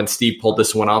when Steve pulled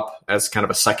this one up as kind of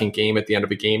a second game at the end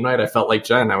of a game night, I felt like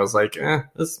Jen. I was like,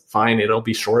 that's fine. It'll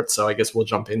be short, so I guess we'll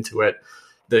jump into it.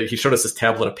 He showed us this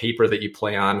tablet of paper that you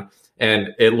play on,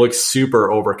 and it looks super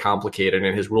overcomplicated,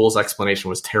 and his rules explanation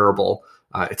was terrible.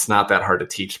 It's not that hard to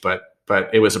teach, but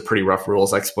it was a pretty rough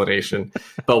rules explanation.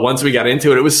 But once we got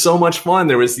into it, it was so much fun.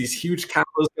 There was these huge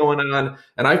combos going on,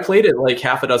 and I played it like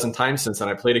half a dozen times since then.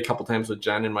 I played a couple times with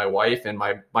Jen and my wife, and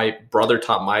my brother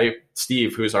taught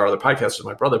Steve, who's our other podcaster, is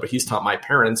my brother, but he's taught my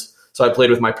parents. So I played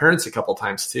with my parents a couple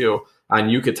times too on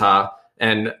Yucata,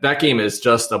 and that game is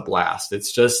just a blast.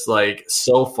 It's just like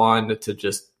so fun to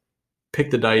just pick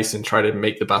the dice and try to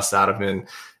make the best out of it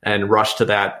and rush to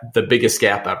the biggest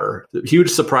gap ever. Huge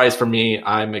surprise for me.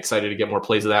 I'm excited to get more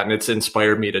plays of that, and it's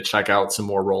inspired me to check out some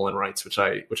more roll and writes, which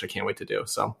I can't wait to do.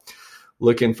 So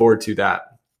looking forward to that.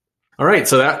 All right,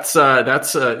 so that's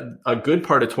a good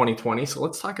part of 2020. So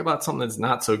let's talk about something that's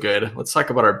not so good. Let's talk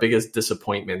about our biggest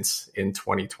disappointments in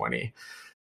 2020.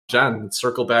 Jen, let's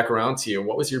circle back around to you.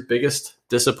 What was your biggest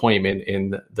disappointment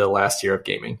in the last year of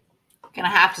gaming? Gonna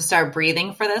have to start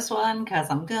breathing for this one because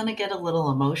I'm gonna get a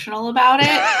little emotional about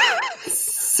it.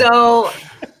 So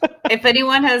if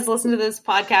anyone has listened to this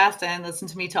podcast and listened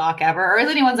to me talk ever, or if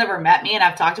anyone's ever met me and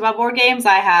I've talked about board games,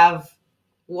 I have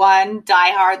one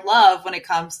diehard love when it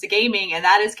comes to gaming, and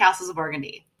that is Castles of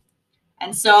Burgundy.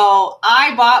 And so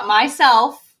I bought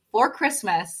myself for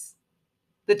Christmas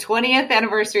the 20th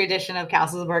anniversary edition of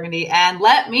Castles of Burgundy, and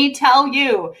let me tell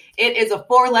you, it is a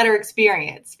 4-letter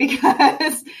experience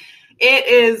because it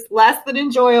is less than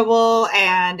enjoyable,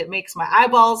 and it makes my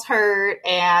eyeballs hurt,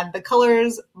 and the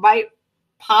colors might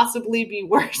possibly be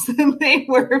worse than they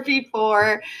were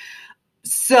before.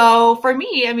 So for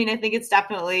me, I mean, I think it's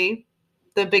definitely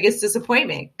the biggest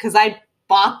disappointment because I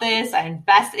bought this, I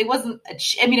invested. It wasn't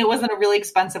a really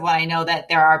expensive one. I know that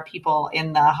there are people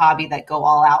in the hobby that go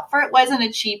all out for it. It wasn't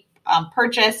a cheap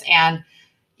purchase, and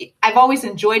I've always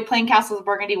enjoyed playing Castles of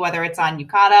Burgundy, whether it's on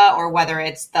Yucata or whether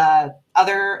it's the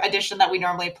other edition that we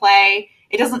normally play.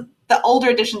 The older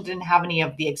edition didn't have any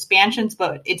of the expansions,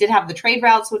 but it did have the trade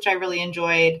routes, which I really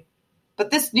enjoyed.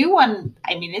 But this new one,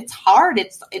 I mean, it's hard.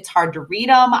 It's hard to read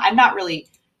them. I'm not really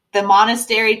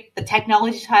the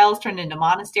technology tiles turned into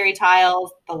monastery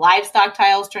tiles. The livestock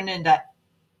tiles turned into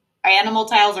animal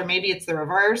tiles, or maybe it's the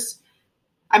reverse.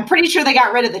 I'm pretty sure they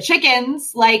got rid of the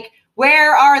chickens. Like,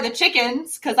 where are the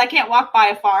chickens? Because I can't walk by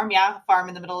a farm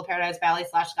in the middle of Paradise Valley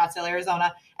 / Scottsdale,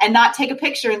 Arizona, and not take a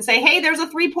picture and say, hey, there's a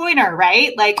 3-pointer,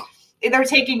 right? Like, they're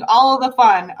taking all of the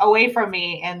fun away from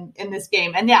me in this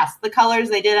game. And yes, the colors,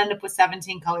 they did end up with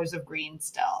 17 colors of green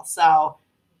still. So,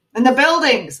 and the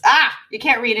buildings, you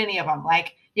can't read any of them.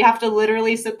 Like, you have to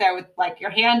literally sit there with like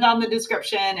your hand on the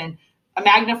description and a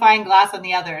magnifying glass on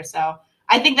the other. So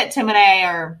I think that Tim and I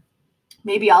are,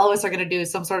 maybe all of us are going to do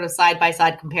some sort of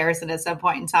side-by-side comparison at some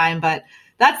point in time, but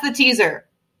that's the teaser.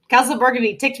 Castle of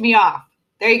Burgundy ticked me off.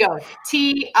 There you go.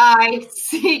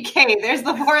 T-I-C-K. There's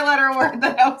the 4-letter word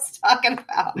that I was talking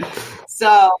about.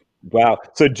 So. Wow.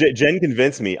 So Jen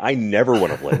convinced me I never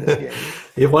want to play this game.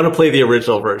 You want to play the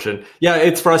original version. Yeah,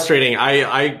 it's frustrating.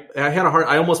 I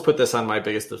almost put this on my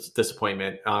biggest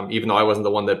disappointment, even though I wasn't the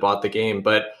one that bought the game.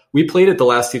 But we played it the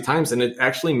last 2 times, and it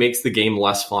actually makes the game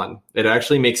less fun. It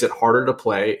actually makes it harder to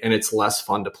play, and it's less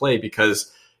fun to play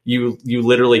because you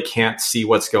literally can't see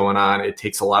what's going on. It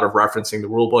takes a lot of referencing the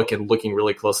rule book and looking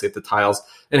really closely at the tiles.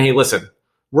 And hey, listen,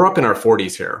 we're up in our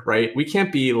 40s here, right? We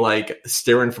can't be like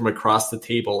staring from across the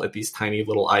table at these tiny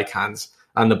little icons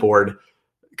on the board.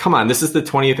 Come on, this is the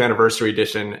 20th anniversary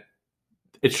edition.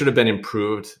 It should have been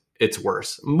improved. It's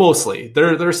worse. Mostly.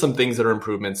 There are some things that are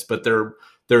improvements, but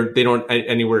they don't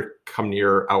anywhere come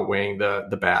near outweighing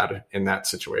the bad in that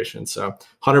situation. So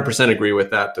 100% agree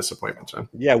with that disappointment, John.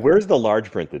 Yeah, where's the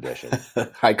large print edition?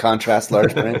 High contrast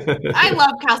large print. I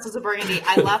love Castles of Burgundy.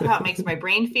 I love how it makes my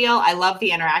brain feel. I love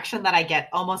the interaction that I get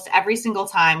almost every single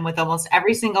time with almost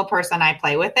every single person I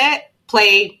play with it.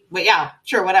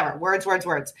 Whatever.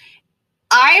 Words.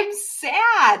 I'm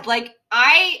sad. Like,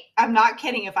 I'm not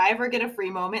kidding. If I ever get a free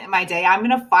moment in my day, I'm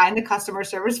going to find the customer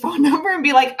service phone number and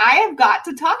be like, I have got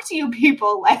to talk to you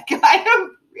people. Like, I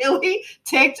am really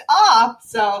ticked off.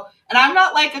 So, and I'm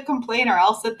not like a complainer.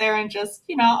 I'll sit there and just,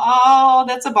 oh,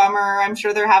 that's a bummer. I'm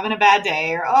sure they're having a bad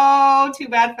day, or, oh, too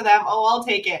bad for them. Oh, I'll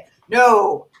take it.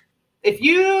 No, if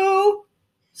you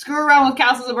screw around with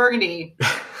Castles of Burgundy,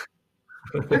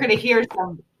 you're going to hear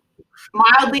some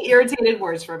mildly irritated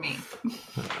words from me.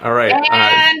 All right.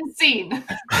 And scene.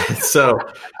 So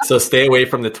stay away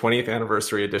from the 20th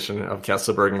anniversary edition of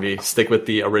Castle of Burgundy. Stick with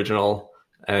the original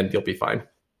and you'll be fine.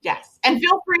 Yes. And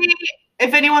feel free,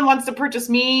 if anyone wants to purchase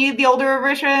me the older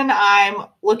version, I'm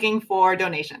looking for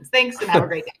donations. Thanks and have a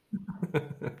great day.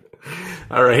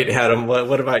 All right, Adam,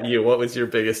 what about you? What was your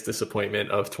biggest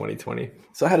disappointment of 2020?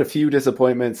 So I had a few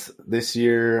disappointments this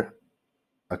year.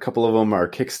 A couple of them are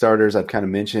Kickstarters I've kind of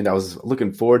mentioned. I was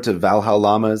looking forward to Valhalla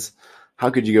Llamas. How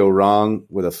could you go wrong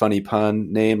with a funny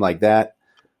pun name like that?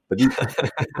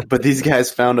 But these guys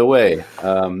found a way.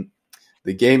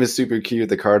 The game is super cute.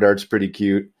 The card art's pretty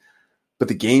cute. But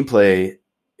the gameplay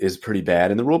is pretty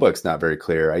bad. And the rulebook's not very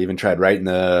clear. I even tried writing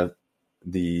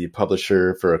the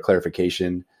publisher for a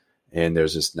clarification. And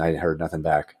I heard nothing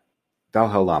back.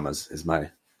 Valhalla Llamas is my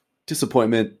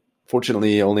disappointment.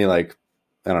 Fortunately, only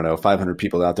 500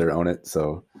 people out there own it.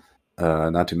 So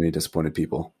not too many disappointed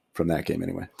people from that game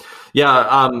anyway.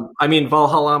 Yeah.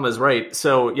 Valhalla Llamas, right.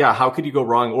 So yeah, how could you go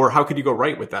wrong, or how could you go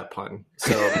right with that pun?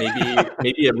 So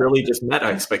maybe it really just met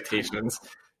expectations,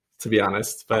 to be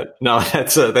honest. But no,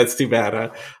 that's too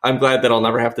bad. I'm glad that I'll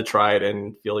never have to try it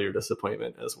and feel your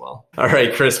disappointment as well. All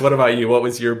right, Chris, what about you? What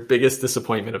was your biggest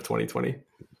disappointment of 2020?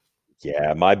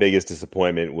 Yeah, my biggest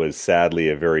disappointment was sadly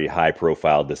a very high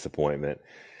profile disappointment.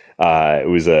 It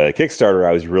was a Kickstarter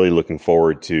I was really looking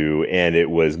forward to, and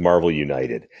it was Marvel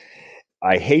United.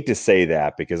 I hate to say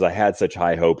that because I had such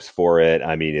high hopes for it.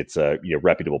 I mean, it's a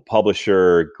reputable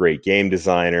publisher, great game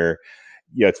designer.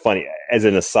 It's funny. As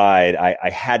an aside, I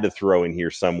had to throw in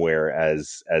here somewhere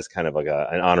as kind of like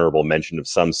an honorable mention of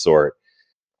some sort,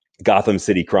 Gotham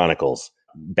City Chronicles,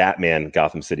 Batman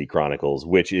Gotham City Chronicles,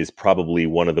 which is probably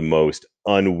one of the most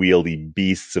unwieldy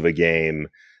beasts of a game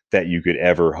that you could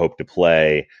ever hope to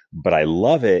play. But I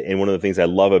love it. And one of the things I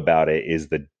love about it is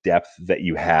the depth that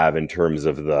you have in terms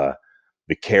of the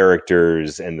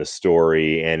characters and the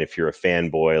story. And if you're a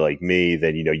fanboy like me,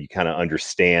 then, you kind of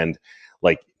understand,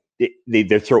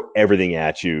 they throw everything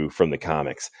at you from the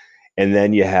comics. And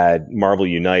then you had Marvel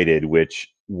United,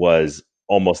 which was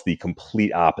almost the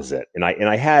complete opposite. And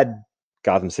I had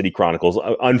Gotham City Chronicles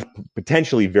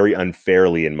potentially very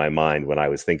unfairly in my mind when I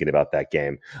was thinking about that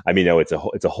game. I mean, no, it's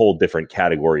a whole different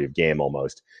category of game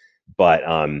almost, but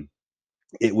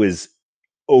it was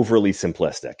overly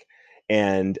simplistic.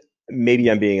 And maybe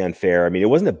I'm being unfair. I mean, it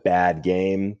wasn't a bad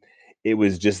game. It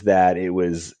was just that it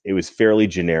was fairly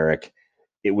generic.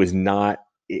 It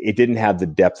didn't have the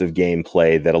depth of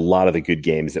gameplay that a lot of the good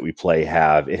games that we play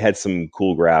have. It had some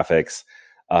cool graphics.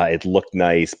 It looked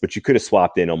nice, but you could have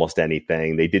swapped in almost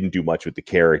anything. They didn't do much with the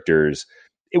characters.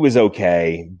 It was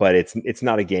okay, but it's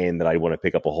not a game that I want to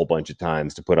pick up a whole bunch of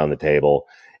times to put on the table,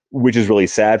 which is really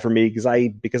sad for me because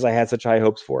I had such high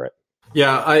hopes for it.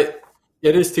 Yeah,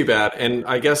 it is too bad. And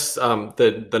I guess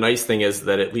the nice thing is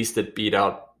that at least it beat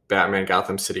out Batman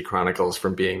Gotham City Chronicles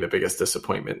from being the biggest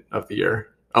disappointment of the year.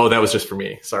 Oh, that was just for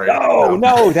me. Sorry. No,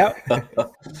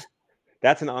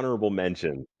 that's an honorable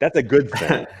mention. That's a good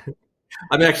thing.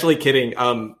 I'm actually kidding.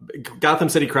 Gotham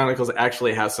City Chronicles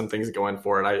actually has some things going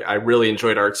for it. I really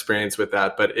enjoyed our experience with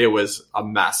that, but it was a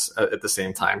mess at the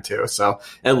same time too. So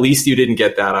at least you didn't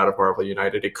get that out of Marvel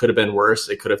United. It could have been worse.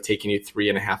 It could have taken you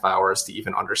 3.5 hours to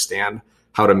even understand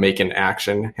how to make an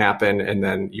action happen, and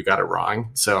then you got it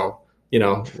wrong. So,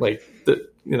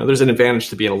 there's an advantage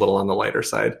to being a little on the lighter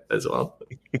side as well.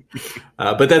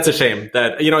 But that's a shame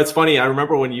that, it's funny. I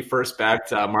remember when you first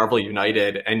backed Marvel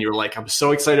United and you're like, I'm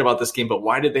so excited about this game, but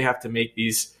why did they have to make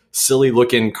these silly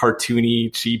looking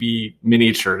cartoony chibi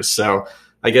miniatures? So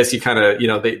I guess you kind of,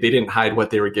 they didn't hide what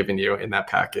they were giving you in that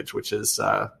package, which is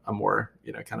a more,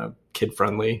 kind of kid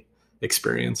friendly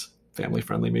experience. Family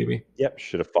friendly, maybe. Yep,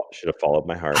 should have followed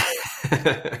my heart.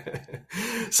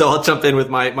 So I'll jump in with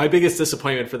my biggest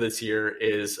disappointment for this year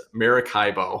is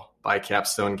Maracaibo by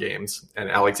Capstone Games and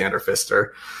Alexander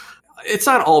Pfister. It's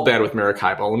not all bad with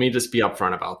Maracaibo. Let me just be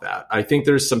upfront about that. I think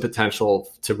there's some potential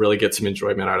to really get some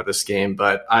enjoyment out of this game,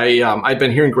 but I've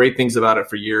been hearing great things about it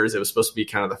for years. It was supposed to be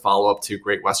kind of the follow-up to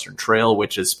Great Western Trail,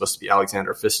 which is supposed to be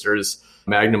Alexander Pfister's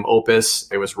magnum opus.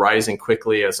 It was rising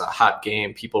quickly as a hot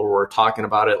game. People were talking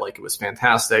about it like it was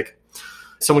fantastic.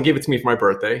 Someone gave it to me for my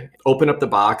birthday, opened up the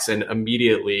box, and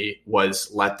immediately was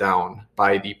let down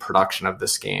by the production of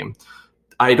this game.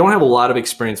 I don't have a lot of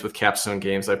experience with Capstone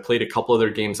games. I've played a couple of their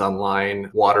games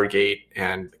online. Watergate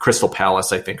and Crystal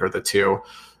Palace, I think, are the two.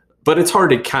 But it's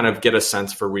hard to kind of get a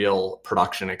sense for real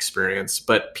production experience.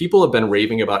 But people have been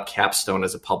raving about Capstone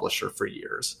as a publisher for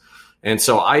years. And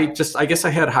so I guess I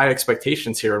had high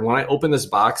expectations here. And when I open this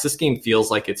box, this game feels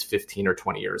like it's 15 or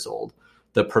 20 years old.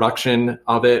 The production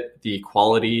of it, the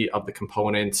quality of the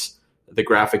components, the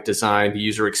graphic design, the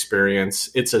user experience,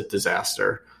 it's a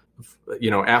disaster.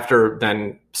 After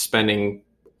then spending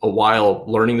a while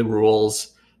learning the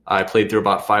rules, I played through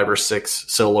about 5 or 6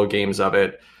 solo games of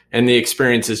it. And the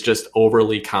experience is just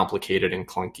overly complicated and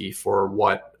clunky for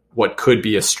what could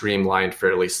be a streamlined,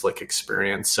 fairly slick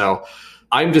experience. So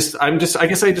I guess I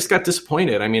just got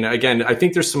disappointed. I mean, again, I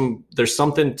think there's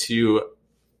something to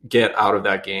get out of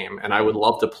that game. And I would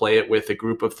love to play it with a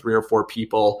group of 3 or 4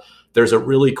 people. There's a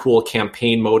really cool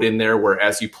campaign mode in there where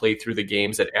as you play through the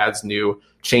games, it adds new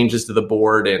changes to the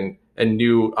board and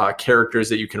new characters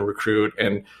that you can recruit.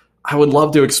 And I would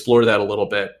love to explore that a little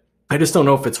bit. I just don't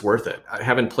know if it's worth it. I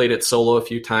haven't played it solo a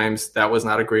few times. That was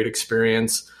not a great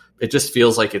experience. It just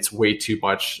feels like it's way too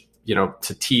much,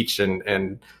 to teach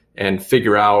and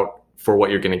figure out for what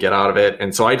you're going to get out of it.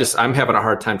 And so I'm having a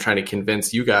hard time trying to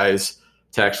convince you guys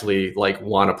to actually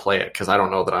want to play it, because I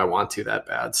don't know that I want to that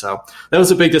bad. So that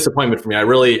was a big disappointment for me.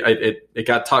 It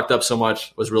got talked up so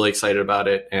much, was really excited about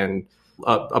it, and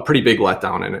a pretty big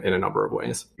letdown in a number of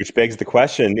ways. Which begs the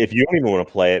question, if you don't even want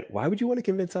to play it, why would you want to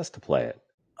convince us to play it?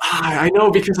 I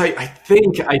know, because I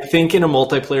think in a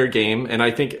multiplayer game, and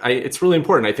I think it's really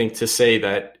important, I think, to say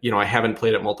that, I haven't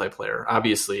played it multiplayer.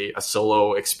 Obviously, a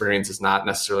solo experience is not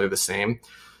necessarily the same.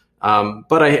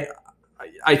 But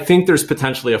I think there's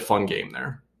potentially a fun game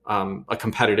there, a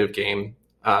competitive game.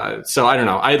 So I don't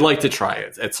know. I'd like to try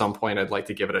it at some point. I'd like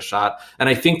to give it a shot. And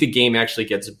I think the game actually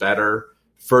gets better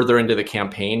further into the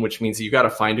campaign, which means you got to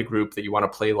find a group that you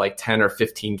want to play 10 or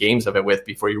 15 games of it with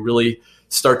before you really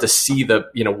start to see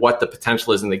what the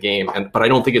potential is in the game. But I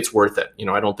don't think it's worth it.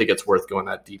 I don't think it's worth going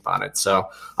that deep on it. So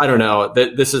I don't know.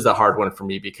 This is a hard one for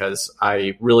me because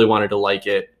I really wanted to like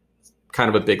it. Kind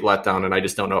of a big letdown, and I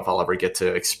just don't know if I'll ever get to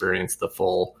experience the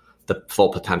full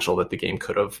potential that the game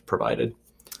could have provided.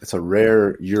 It's a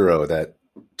rare Euro that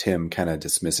Tim kind of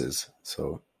dismisses.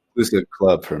 So exclusive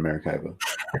club for Maracaibo.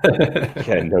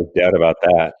 Yeah, no doubt about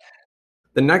that.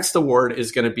 The next award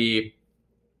is going to be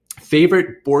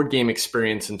favorite board game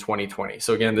experience in 2020.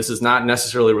 So again, this is not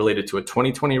necessarily related to a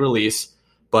 2020 release,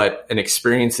 but an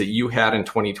experience that you had in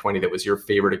 2020 that was your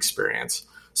favorite experience.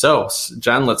 So,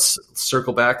 Jen, let's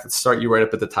circle back. Let's start you right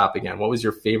up at the top again. What was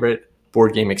your favorite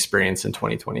board game experience in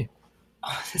 2020?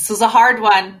 Oh, this was a hard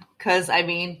one because,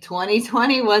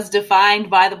 2020 was defined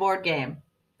by the board game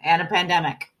and a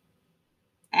pandemic.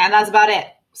 And that's about it.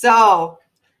 So,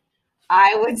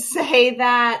 I would say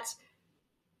that,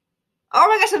 oh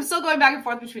my gosh, I'm still going back and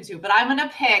forth between two, but I'm going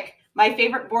to pick my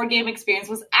favorite board game experience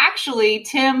was actually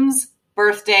Tim's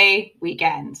birthday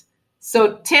weekend.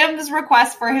 So Tim's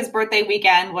request for his birthday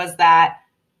weekend was that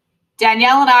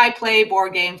Danielle and I play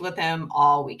board games with him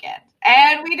all weekend.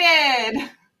 And we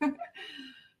did.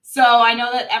 So I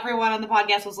know that everyone on the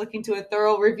podcast was looking to a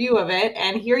thorough review of it.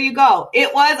 And here you go.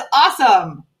 It was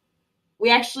awesome.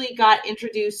 We actually got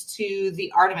introduced to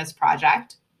the Artemis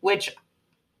Project, which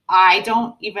I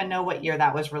don't even know what year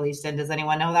that was released in. Does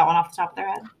anyone know that one off the top of their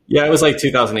head? Yeah, it was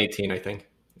 2018, I think.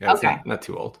 Yeah, okay. Not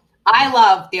too old. I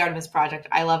love the Artemis Project.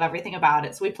 I love everything about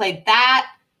it. So we played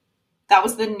that. That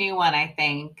was the new one, I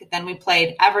think. Then we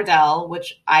played Everdell,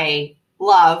 which I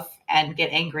love and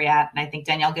get angry at. And I think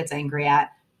Danielle gets angry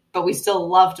at. But we still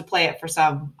love to play it for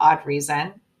some odd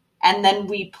reason. And then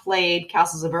we played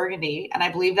Castles of Burgundy. And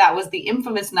I believe that was the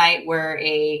infamous night where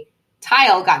a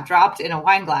tile got dropped in a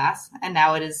wine glass. And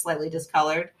now it is slightly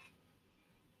discolored.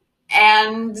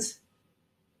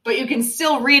 But you can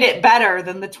still read it better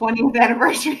than the 20th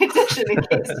anniversary edition in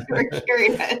case you were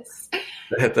curious.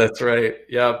 That's right.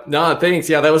 Yeah. No, thanks.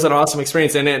 Yeah, that was an awesome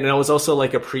experience. And it was also a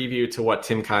preview to what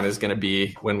TimCon is going to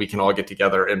be when we can all get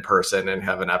together in person and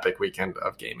have an epic weekend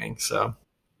of gaming. So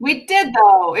we did,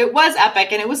 though. It was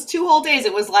epic. And it was 2 whole days.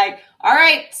 It was all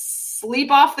right,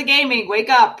 sleep off the gaming, wake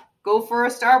up, go for a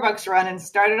Starbucks run and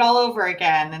start it all over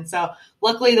again. And so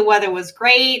luckily the weather was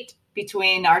great.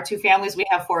 Between our 2 families, we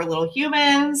have 4 little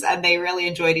humans, and they really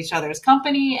enjoyed each other's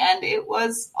company, and it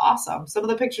was awesome. Some of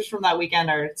the pictures from that weekend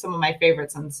are some of my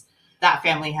favorites since that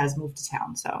family has moved to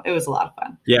town, so it was a lot of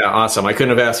fun. Yeah, awesome. I couldn't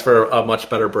have asked for a much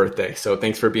better birthday, so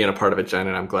thanks for being a part of it, Jen,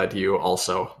 and I'm glad you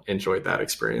also enjoyed that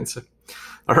experience.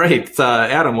 All right,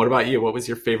 Adam, what about you? What was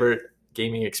your favorite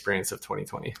gaming experience of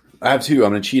 2020? I have two.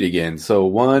 I'm going to cheat again. So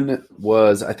one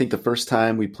was, I think, the first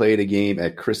time we played a game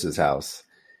at Chris's house.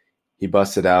 He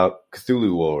busted out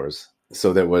Cthulhu Wars.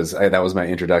 So that was my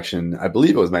introduction. I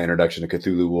believe it was my introduction to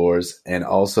Cthulhu Wars, and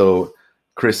also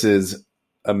Chris's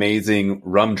amazing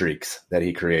rum drinks that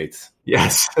he creates.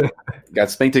 Yes.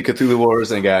 Got spanked at Cthulhu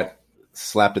Wars and got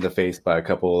slapped in the face by a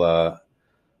couple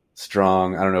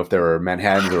strong, I don't know if they were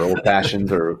Manhattans or Old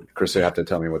Fashions, or Chris would have to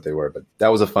tell me what they were, but that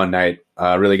was a fun night.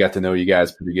 I really got to know you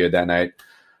guys pretty good that night.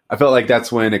 I felt like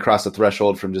that's when it crossed the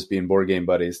threshold from just being board game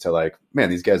buddies to like, man,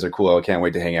 these guys are cool. I can't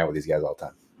wait to hang out with these guys all the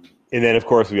time. And then, of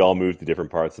course, we all moved to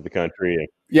different parts of the country.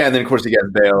 Yeah, and then, of course, you guys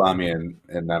bail on me, and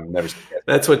I'm never seen you guys.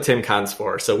 That's what TimCon's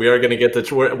for. So we are going to get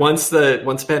to once the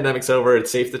pandemic's over,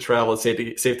 it's safe to travel, it's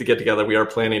safe to get together. We are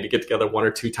planning to get together 1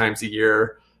 or 2 times a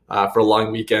year for a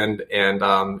long weekend.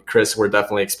 And Chris, we're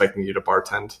definitely expecting you to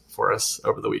bartend for us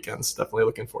over the weekends. Definitely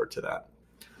looking forward to that.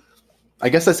 I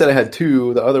guess I said I had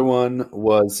two. The other one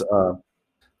was,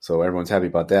 so everyone's happy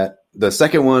about that. The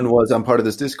second one was I'm part of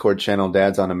this Discord channel,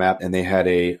 Dads on a Map, and they had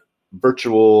a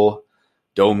virtual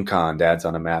DomeCon, Dads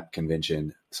on a Map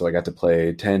convention. So I got to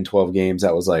play 10, 12 games.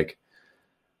 That was like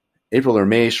April or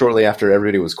May, shortly after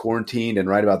everybody was quarantined, and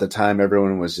right about the time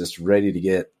everyone was just ready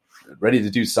to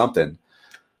do something.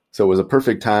 So it was a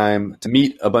perfect time to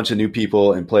meet a bunch of new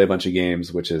people and play a bunch of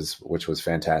games, which was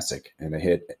fantastic, and it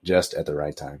hit just at the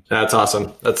right time. That's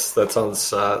awesome. That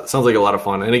sounds like a lot of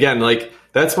fun. And again, like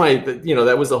that's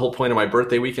that was the whole point of my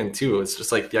birthday weekend too. It's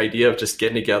just like the idea of just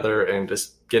getting together and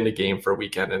just getting a game for a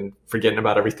weekend and forgetting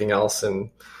about everything else. And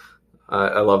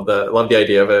I love the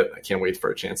idea of it. I can't wait for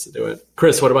a chance to do it.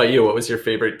 Chris, what about you? What was your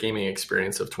favorite gaming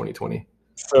experience of 2020?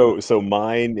 So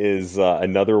mine is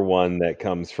another one that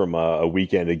comes from a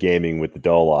weekend of gaming with the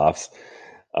Dolofs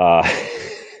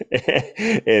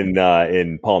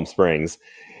in Palm Springs.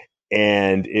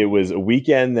 And it was a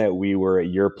weekend that we were at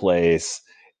your place,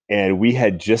 and we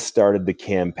had just started the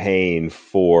campaign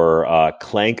for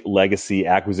Clank Legacy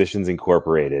Acquisitions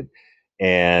Incorporated.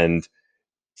 And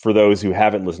for those who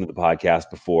haven't listened to the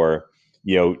podcast before,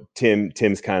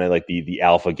 Tim's kind of like the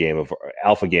alpha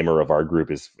gamer of our group,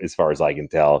 as far as I can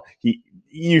tell. He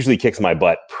usually kicks my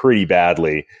butt pretty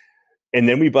badly. And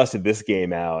then we busted this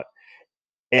game out,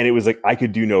 and it was like I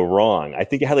could do no wrong. I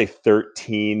think it had like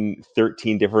 13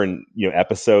 different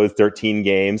episodes, 13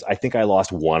 games. I think I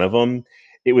lost one of them.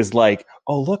 It was like,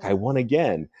 oh look, I won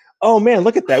again. Oh man,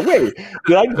 look at that. Wait,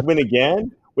 did I just win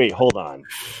again? Wait, hold on.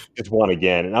 Just won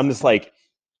again. And I'm just like,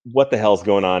 what the hell's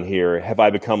going on here? Have I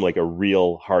become like a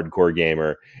real hardcore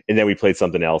gamer? And then we played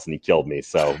something else and he killed me.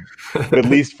 So at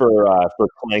least for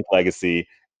Clank Legacy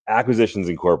Acquisitions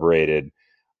Incorporated,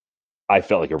 I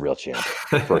felt like a real champ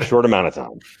for a short amount of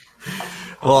time.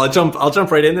 Well, I'll jump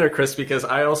right in there, Chris, because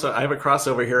I have a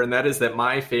crossover here, and that is that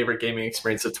my favorite gaming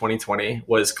experience of 2020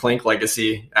 was Clank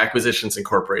Legacy Acquisitions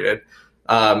Incorporated.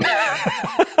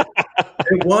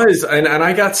 It was, and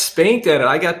I got spanked at it.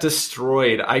 I got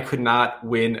destroyed. I could not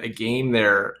win a game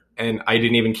there, and I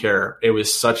didn't even care. It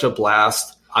was such a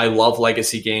blast. I love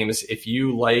legacy games. If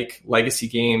you like legacy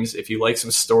games, if you like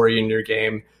some story in your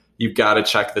game, you've got to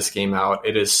check this game out.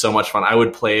 It is so much fun. I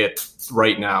would play it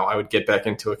right now. I would get back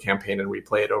into a campaign and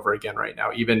replay it over again right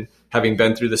now. Even having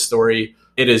been through the story,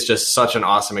 it is just such an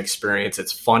awesome experience.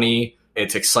 It's funny.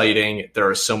 It's exciting. There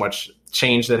is so much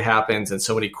change that happens and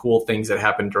so many cool things that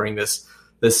happen during this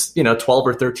 12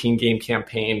 or 13 game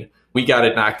campaign. We got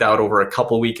it knocked out over a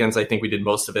couple weekends. I think we did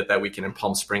most of it that weekend in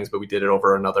Palm Springs, but we did it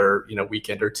over another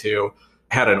weekend or two.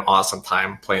 Had an awesome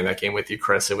time playing that game with you,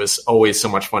 Chris. It was always so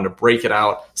much fun to break it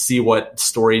out, see what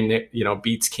story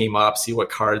beats came up, see what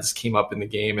cards came up in the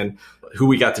game, and who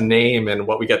we got to name and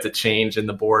what we got to change in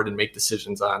the board and make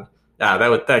decisions on.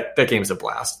 That game's a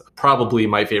blast. Probably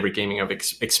my favorite gaming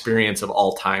experience of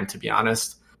all time, to be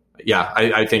honest. Yeah,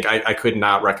 I think I could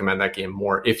not recommend that game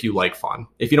more if you like fun.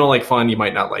 If you don't like fun, you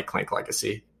might not like Clank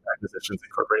Legacy Acquisitions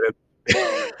Incorporated.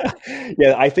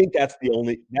 Yeah, I think that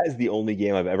is the only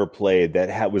game I've ever played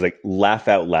that was like laugh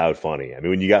out loud funny. I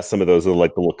mean, when you got some of those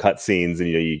little cut scenes and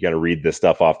you got to read this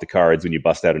stuff off the cards when you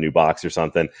bust out a new box or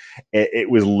something, it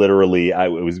was literally I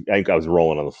think I was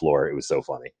rolling on the floor. It was so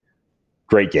funny.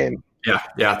 Great game.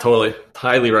 Yeah, totally.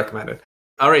 Highly recommended.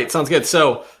 All right, sounds good.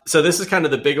 So this is kind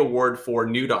of the big award for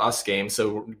new to us games.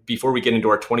 So before we get into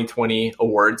our 2020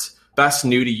 awards, best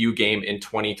new to you game in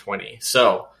 2020.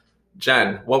 So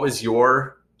Jen, what was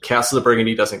your Castle of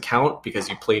Burgundy doesn't count because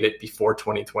you played it before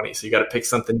 2020. So you got to pick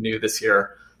something new this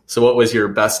year. So what was your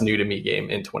best new to me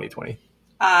game in 2020?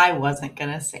 I wasn't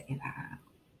going to say that.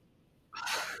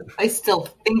 I still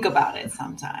think about it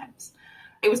sometimes.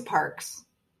 It was Parks.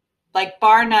 Like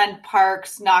bar none,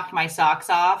 Parks knocked my socks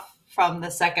off from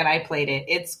the second I played it.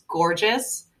 It's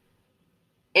gorgeous.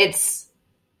 It's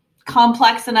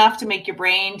complex enough to make your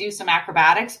brain do some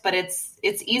acrobatics, but it's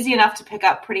easy enough to pick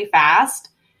up pretty fast.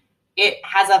 It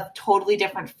has a totally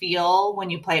different feel when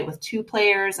you play it with 2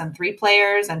 players and 3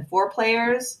 players and 4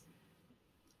 players.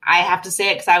 I have to say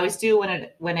it because I always do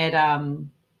when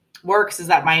it works, is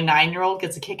that my 9-year-old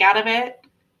gets a kick out of it.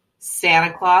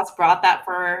 Santa Claus brought that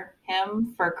for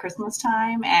him for Christmas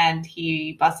time, and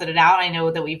he busted it out. I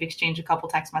know that we've exchanged a couple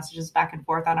text messages back and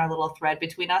forth on our little thread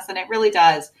between us, and it really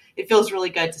does. It feels really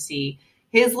good to see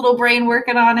his little brain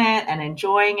working on it and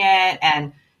enjoying it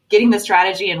and getting the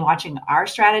strategy and watching our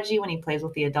strategy when he plays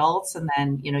with the adults, and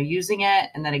then, using it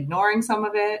and then ignoring some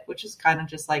of it, which is kind of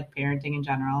just like parenting in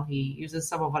general. He uses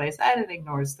some of what I said and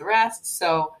ignores the rest.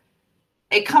 So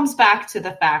it comes back to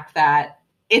the fact that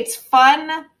it's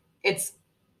fun. It's,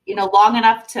 long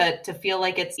enough to feel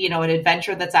like it's, an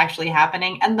adventure that's actually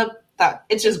happening. And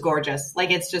it's just gorgeous.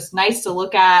 Like, it's just nice to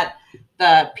look at.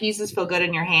 The pieces feel good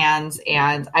in your hands.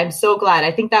 And I'm so glad.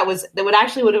 I think that would have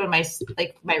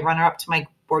been my runner up to my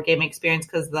board game experience,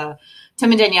 because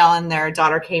Tim and Danielle and their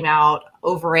daughter came out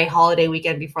over a holiday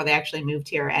weekend before they actually moved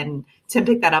here. And Tim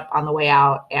picked that up on the way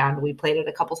out, and we played it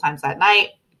a couple times that night.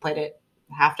 We played it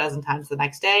a half dozen times the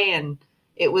next day. And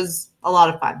it was a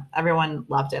lot of fun. Everyone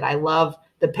loved it. I love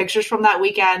the pictures from that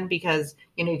weekend because,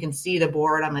 you can see the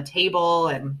board on the table,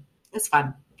 and it's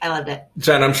fun. I loved it.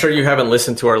 Jen, I'm sure you haven't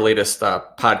listened to our latest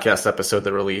podcast episode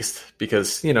that released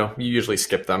because, you usually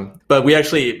skip them. But we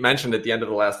actually mentioned at the end of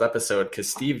the last episode, because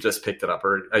Steve just picked it up,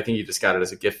 or I think he just got it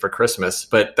as a gift for Christmas.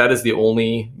 But that is the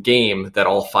only game that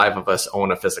all 5 of us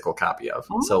own a physical copy of.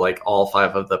 Oh. So like all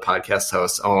 5 of the podcast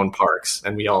hosts own Parks,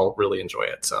 and we all really enjoy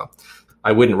it. So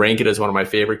I wouldn't rank it as one of my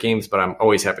favorite games, but I'm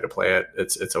always happy to play it.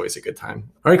 It's always a good time.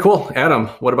 All right, cool. Adam,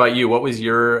 what about you? What was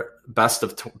your best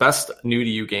new to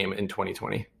you game in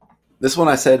 2020? This one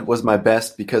I said was my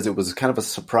best because it was kind of a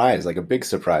surprise, like a big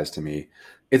surprise to me.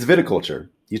 It's Viticulture.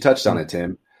 You touched on it,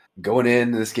 Tim. Going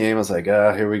into this game, I was like,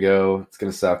 here we go. It's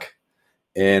going to suck.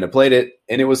 And I played it,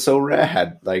 and it was so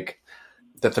rad. Like,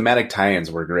 the thematic tie-ins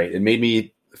were great. It made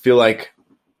me feel like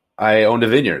I owned a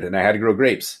vineyard and I had to grow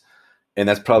grapes. And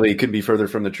that's probably couldn't be further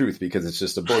from the truth because it's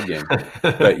just a board game.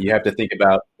 But you have to think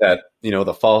about that,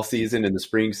 the fall season and the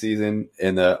spring season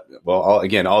and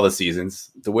all the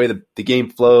seasons, the way the game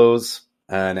flows,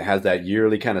 and it has that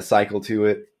yearly kind of cycle to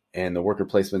it. And the worker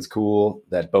placement's cool.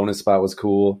 That bonus spot was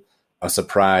cool. A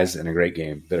surprise and a great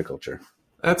game, Viticulture.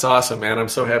 That's awesome, man. I'm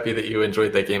so happy that you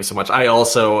enjoyed that game so much. I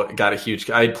also got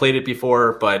I played it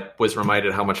before, but was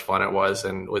reminded how much fun it was.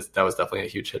 And that was definitely a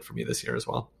huge hit for me this year as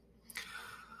well.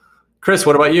 Chris,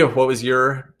 what about you? What was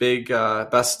your big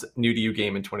best new to you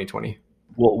game in 2020?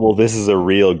 Well, this is a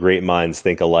real great minds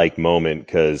think alike moment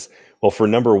because, for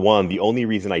number one, the only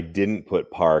reason I didn't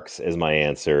put Parks as my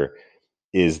answer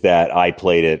is that I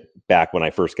played it back when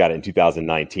I first got it in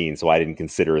 2019, so I didn't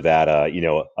consider that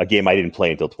a game I didn't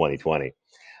play until 2020.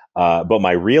 But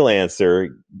my real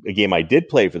answer, a game I did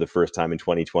play for the first time in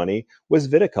 2020, was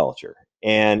Viticulture,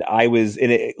 and I was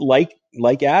in it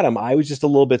like Adam. I was just a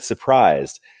little bit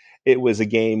surprised. It was a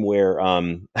game where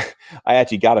I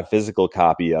actually got a physical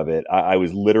copy of it. I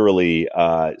was literally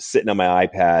sitting on my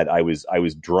iPad. I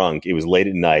was drunk. It was late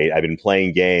at night. I've been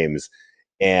playing games,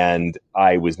 and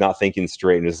I was not thinking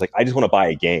straight. And it was like, I just want to buy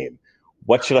a game.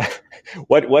 What should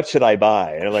I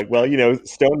buy? And I'm like, well,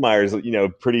 Stonemaier's,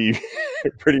 pretty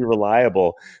pretty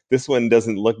reliable. This one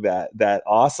doesn't look that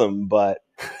awesome, but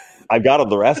I've got all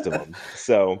the rest of them.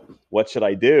 So what should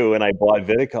I do? And I bought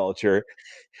Viticulture.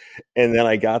 And then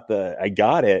I got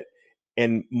it.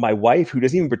 And my wife, who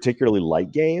doesn't even particularly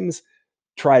like games,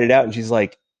 tried it out, and she's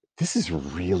like, this is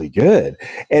really good.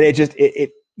 And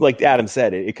it like Adam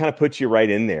said, it kind of puts you right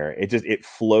in there. It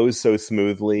flows so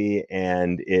smoothly,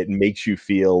 and it makes you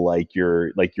feel like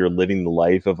you're living the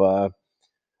life of a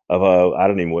I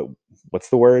don't even what's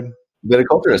the word?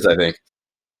 Viticulturist, I think.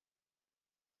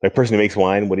 A person who makes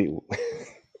wine. What do you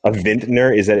a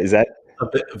vintner? Is that a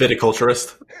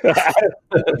viticulturist?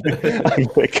 I'm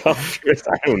viticulturist.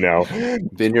 I don't know.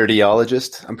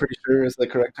 Vineyardiologist, I'm pretty sure is the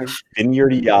correct term.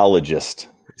 Vineyardiologist.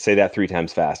 Say that 3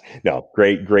 times fast. No,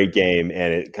 great game,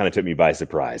 and it kind of took me by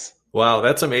surprise. Wow,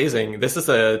 that's amazing. This is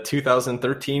a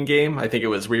 2013 game. I think it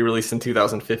was re-released in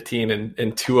 2015,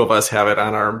 and 2 of us have it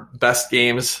on our best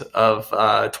games of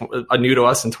new to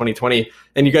us in 2020.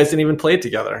 And you guys didn't even play it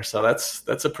together, so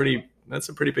that's a pretty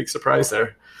big surprise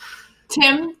there.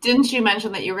 Tim, didn't you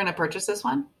mention that you were going to purchase this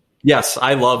one? Yes,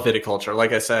 I love Viticulture.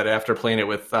 Like I said, after playing it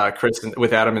with Chris,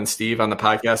 with Adam and Steve on the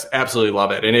podcast, absolutely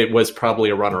love it. And it was probably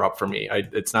a runner-up for me.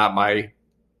 It's not my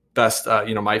best,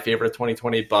 my favorite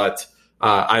 2020, but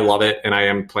I love it, and I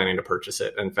am planning to purchase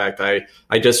it. In fact,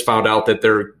 I just found out that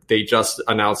they just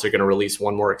announced they're going to release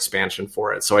one more expansion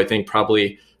for it. So I think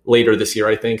probably later this year,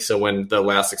 I think. So when the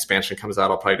last expansion comes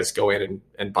out, I'll probably just go in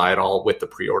and buy it all with the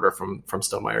pre-order from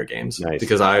Stonemaier Games. Nice.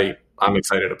 Because I'm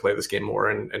excited to play this game more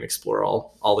and explore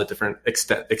all the different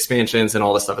expansions and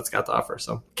all the stuff it's got to offer.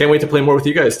 So can't wait to play more with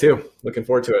you guys too. Looking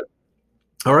forward to it.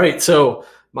 All right, so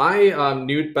my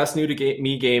best new to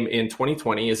me game in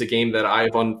 2020 is a game that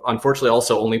I've unfortunately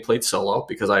also only played solo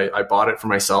because I bought it for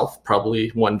myself, probably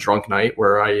one drunk night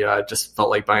where I just felt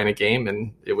like buying a game,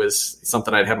 and it was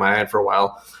something I'd had my eye on for a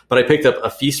while. But I picked up A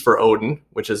Feast for Odin,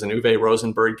 which is an Uwe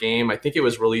Rosenberg game. I think it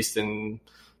was released in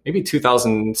maybe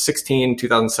 2016,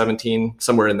 2017,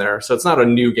 somewhere in there. So it's not a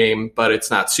new game, but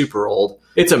it's not super old.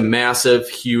 It's a massive,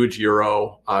 huge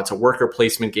Euro. It's a worker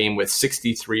placement game with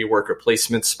 63 worker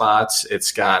placement spots.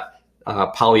 It's got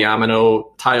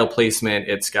polyomino tile placement.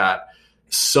 It's got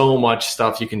so much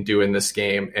stuff you can do in this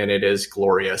game, and it is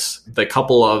glorious. The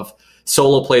couple of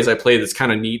solo plays I played, it's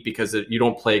kind of neat because you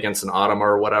don't play against an Automa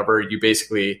or whatever. You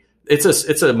basically... It's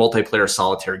a multiplayer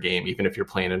solitaire game, even if you're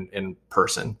playing in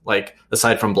person. Like,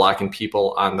 aside from blocking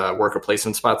people on the worker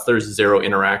placement spots, there's zero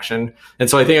interaction. And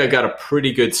so I think I got a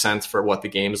pretty good sense for what the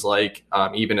game's like,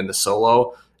 even in the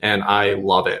solo. And I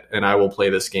love it. And I will play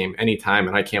this game anytime.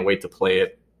 And I can't wait to play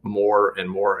it more and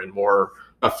more and more.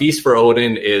 A Feast for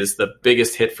Odin is the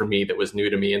biggest hit for me that was new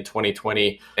to me in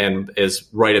 2020 and is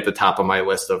right at the top of my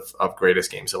list of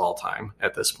greatest games of all time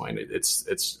at this point.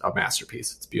 It's a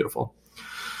masterpiece. It's beautiful.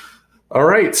 All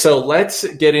right, so let's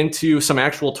get into some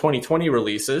actual 2020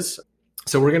 releases.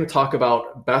 So we're going to talk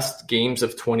about best games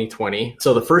of 2020.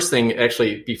 So the first thing,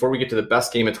 actually, before we get to the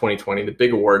best game of 2020, the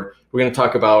big award, we're going to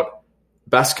talk about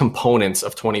best components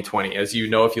of 2020. As you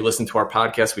know, if you listen to our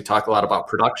podcast, we talk a lot about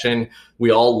production.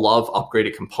 We all love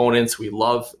upgraded components. We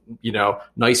love,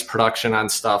 nice production on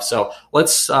stuff. So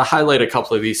let's highlight a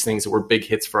couple of these things that were big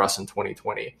hits for us in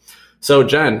 2020. So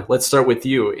Jen, let's start with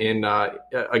you. In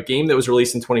a game that was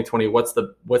released in 2020, what's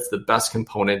the best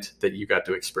component that you got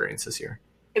to experience this year?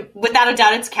 Without a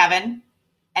doubt, it's Kevin.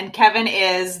 And Kevin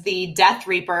is the Death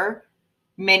Reaper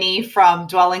mini from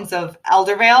Dwellings of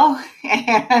Eldervale.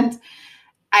 And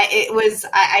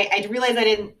I realized I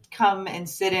didn't come and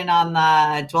sit in on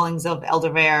the Dwellings of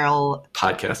Eldervale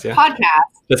podcast.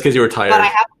 That's because you were tired.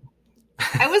 But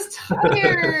I was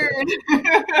tired.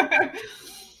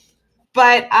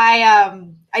 But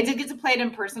I did get to play it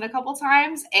in person a couple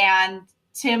times, and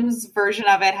Tim's version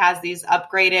of it has these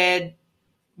upgraded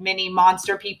mini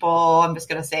monster people. I'm just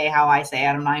going to say how I say it.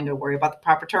 I'm not going to worry about the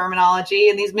proper terminology.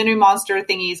 And these mini monster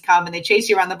thingies come and they chase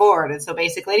you around the board. And so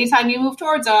basically anytime you move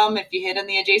towards them, if you hit in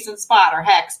the adjacent spot or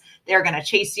hex, they're going to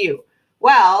chase you.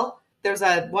 Well, there's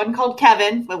one called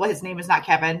Kevin. Well, his name is not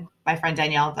Kevin. My friend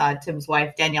Danielle, Tim's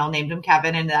wife, Danielle, named him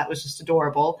Kevin, and that was just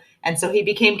adorable. And so he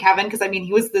became Kevin because,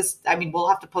 he was this, we'll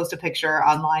have to post a picture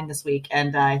online this week.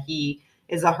 And he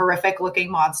is a horrific looking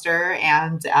monster,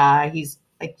 and he's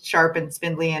like sharp and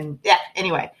spindly. And yeah,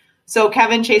 anyway. So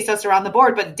Kevin chased us around the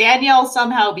board, but Danielle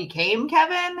somehow became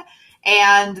Kevin.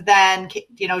 And then,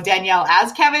 Danielle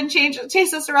as Kevin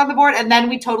chased us around the board. And then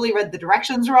we totally read the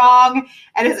directions wrong.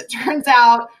 And as it turns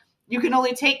out, you can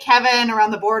only take Kevin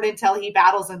around the board until he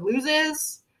battles and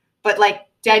loses. But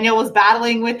Danielle was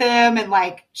battling with him,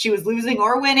 and she was losing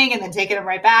or winning and then taking him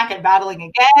right back and battling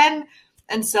again.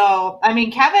 And so,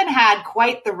 Kevin had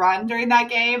quite the run during that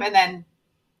game. And then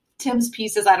Tim's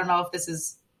pieces, I don't know if this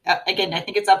is, again, I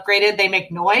think it's upgraded. They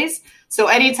make noise. So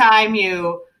anytime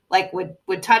you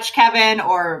would touch Kevin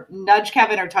or nudge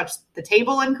Kevin or touch the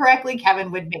table incorrectly, Kevin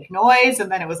would make noise.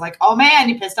 And then it was like, oh man,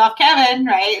 you pissed off Kevin.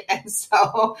 Right. And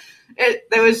so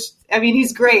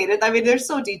he's great. They're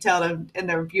so detailed and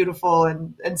they're beautiful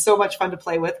and so much fun to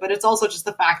play with, but it's also just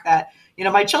the fact that,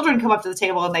 my children come up to the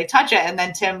table and they touch it. And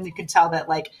then Tim, you can tell that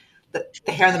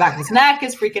the hair on the back of his neck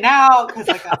is freaking out because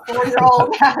a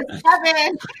 4-year-old has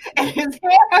Kevin in his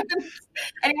hands,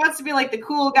 and he wants to be the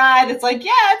cool guy that's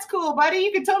yeah, it's cool, buddy,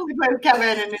 you can totally play with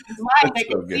Kevin. And in his mind, I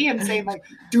can see him saying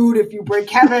dude, if you break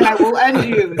Kevin, I will end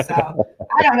you. So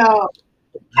I don't know.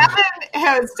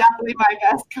 Kevin is definitely my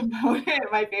best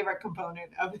component, my favorite component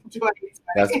of enjoying.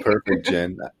 That's perfect,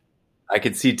 Jen. I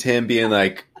could see Tim being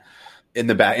in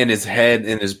the back, in his head,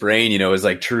 in his brain, his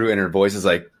true inner voice is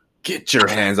get your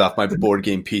hands off my board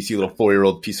game piece, you little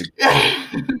 4-year-old piece of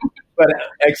But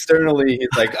externally, he's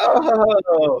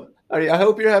oh, I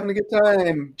hope you're having a good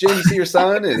time. Jim, you see your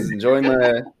son is enjoying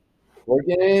my board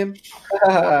game?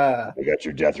 I got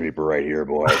your Death Reaper right here,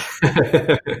 boy.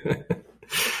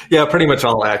 Yeah, pretty much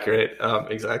all accurate.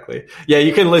 Exactly. Yeah,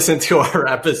 you can listen to our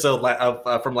episode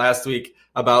from last week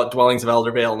about Dwellings of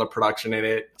Eldervale and the production in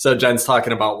it. So Jen's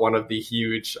talking about one of the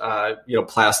huge,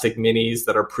 plastic minis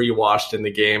that are pre-washed in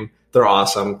the game. They're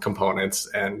awesome components,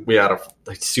 and we had a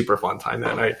super fun time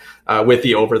that night with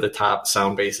the over-the-top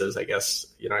sound bases. I guess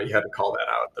you had to call that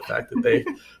out. The fact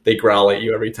that they growl at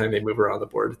you every time they move around the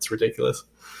board. It's ridiculous.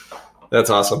 That's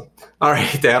awesome. All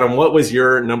right, Adam, what was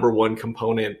your number one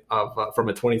component of from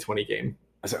a 2020 game?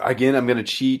 So again, I'm going to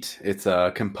cheat. It's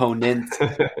a component.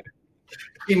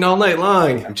 Cheating all night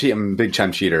long. I'm a big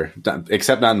time cheater,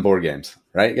 except not in board games.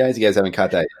 Right, guys? You guys haven't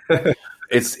caught that yet.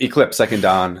 It's Eclipse Second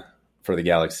Dawn for the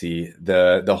Galaxy.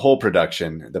 The whole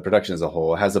production, the production as a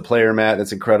whole, has a player mat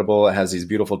that's incredible. It has these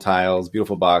beautiful tiles,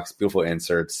 beautiful box, beautiful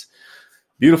inserts,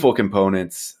 beautiful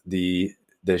components. The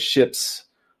ships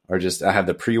are just, I have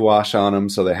the pre-wash on them,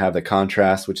 so they have the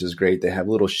contrast, which is great. They have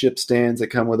little ship stands that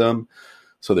come with them.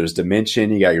 So there's dimension.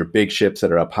 You got your big ships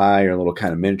that are up high, your little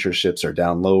kind of miniature ships are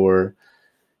down lower.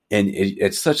 And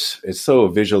it's so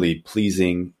visually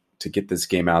pleasing to get this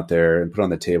game out there and put on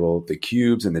the table. The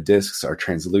cubes and the discs are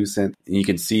translucent. And you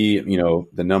can see,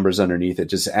 the numbers underneath. It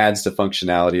just adds to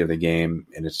functionality of the game.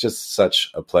 And it's just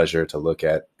such a pleasure to look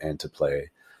at and to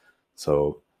play.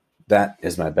 So that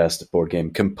is my best board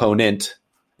game component.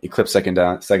 Eclipse Second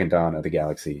Dawn of the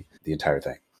Galaxy, the entire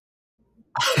thing.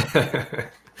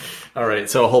 All right,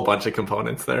 so a whole bunch of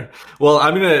components there. Well,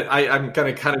 I'm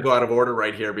gonna kind of go out of order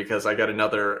right here because I got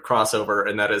another crossover,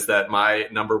 and that is that my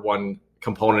number one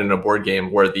component in a board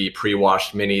game were the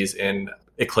pre-washed minis in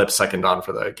Eclipse Second Dawn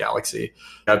for the Galaxy.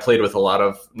 I played with a lot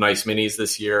of nice minis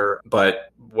this year,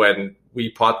 but when we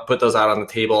put those out on the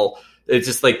table, it's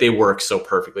just like they work so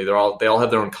perfectly. They all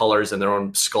have their own colors and their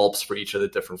own sculpts for each of the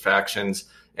different factions.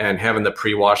 And having the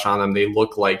pre-wash on them, they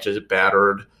look like just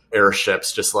battered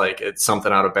airships, just like it's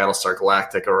something out of Battlestar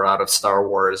Galactica or out of Star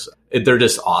Wars. They're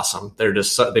just awesome.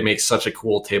 They make such a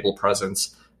cool table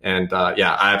presence. And I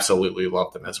absolutely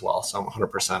love them as well. So I'm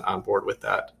 100% on board with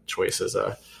that choice as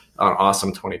an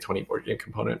awesome 2020 board game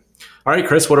component. All right,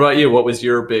 Chris, what about you? What was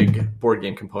your big board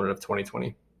game component of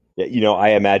 2020? Yeah,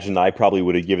 I imagine I probably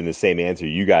would have given the same answer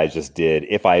you guys just did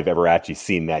if I've ever actually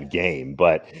seen that game,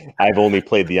 but I've only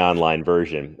played the online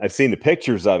version. I've seen the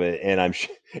pictures of it, and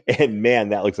and man,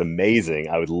 that looks amazing.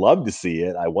 I would love to see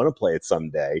it. I want to play it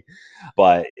someday,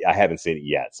 but I haven't seen it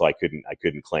yet, so I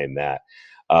couldn't claim that.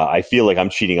 I feel like I'm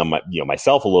cheating on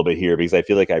myself a little bit here because I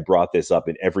feel like I brought this up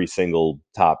in every single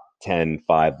top 10,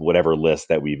 5, whatever list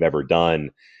that we've ever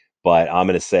done. But I'm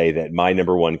going to say that my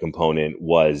number one component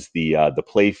was the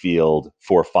playfield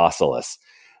for Fossilis,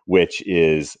 which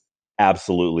is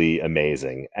absolutely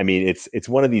amazing. I mean, it's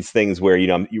one of these things where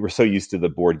you were so used to the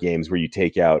board games where you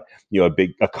take out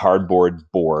a cardboard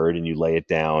board and you lay it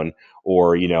down,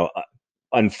 or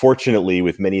unfortunately,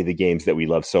 with many of the games that we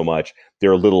love so much,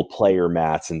 there are little player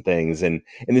mats and things, and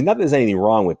there's not that there's anything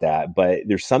wrong with that, but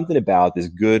there's something about this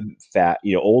good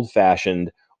old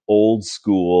fashioned, old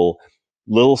school,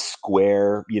 little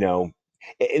square, and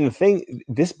the thing,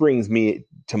 this brings me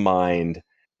to mind,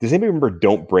 does anybody remember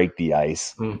Don't Break the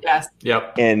Ice? Yes.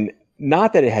 Yep. And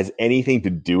not that it has anything to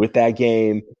do with that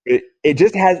game. It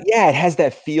just has, it has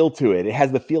that feel to it. It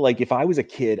has the feel like if I was a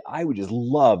kid, I would just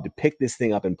love to pick this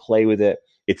thing up and play with it.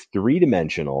 It's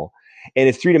 3-dimensional, and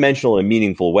it's 3-dimensional in a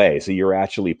meaningful way. So you're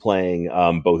actually playing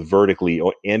both vertically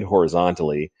and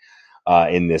horizontally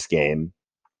in this game.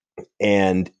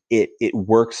 And it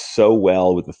works so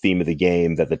well with the theme of the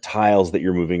game that the tiles that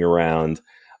you're moving around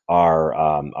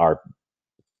are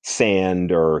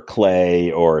sand or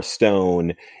clay or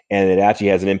stone, and it actually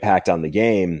has an impact on the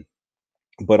game.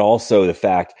 But also the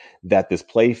fact that this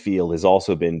play field has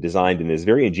also been designed in this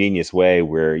very ingenious way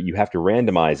where you have to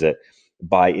randomize it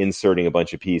by inserting a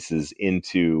bunch of pieces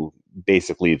into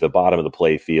basically the bottom of the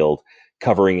play field,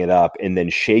 covering it up, and then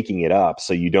shaking it up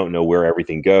so you don't know where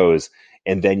everything goes.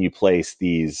 And then you place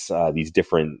these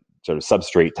different sort of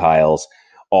substrate tiles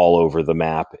all over the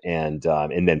map, and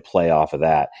then play off of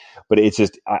that. But it's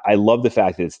just, I love the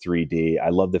fact that it's 3D. I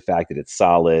love the fact that it's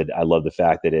solid. I love the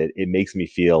fact that it makes me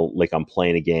feel like I'm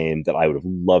playing a game that I would have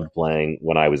loved playing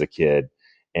when I was a kid.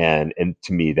 And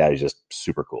to me, that is just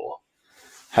super cool.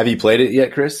 Have you played it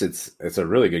yet, Chris? It's a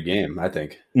really good game, I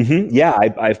think. Mm-hmm. Yeah,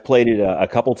 I've played it a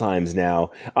couple times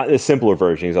now. The simpler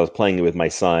version, because I was playing it with my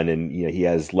son, and he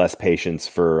has less patience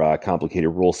for complicated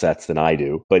rule sets than I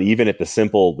do. But even at the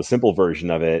simple version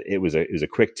of it, it was a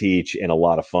quick teach and a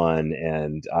lot of fun.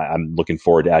 And I'm looking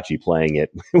forward to actually playing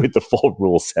it with the full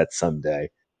rule set someday.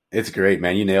 It's great,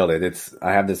 man. You nailed it.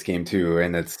 I have this game too,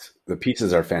 and the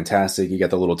pieces are fantastic. You got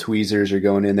the little tweezers. You're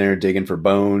going in there digging for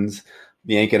bones.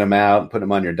 yanking them out, putting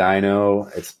them on your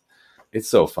dyno. It's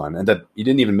so fun. And that you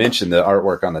didn't even mention the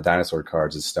artwork on the dinosaur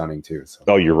cards is stunning too. So.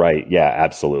 Oh, you're right. Yeah,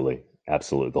 absolutely.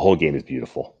 Absolutely. The whole game is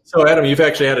beautiful. So Adam, you've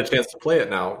actually had a chance to play it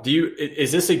now.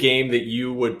 Is this a game that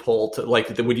you would pull to, like,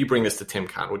 would you bring this to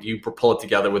TimCon? Would you pull it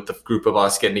together with the group of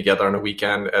us getting together on a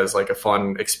weekend as like a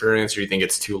fun experience, or you think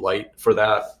it's too light for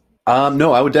that?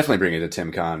 No, I would definitely bring it to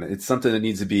TimCon. It's something that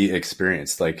needs to be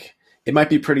experienced. Like, it might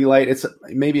be pretty light. It's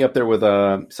maybe up there with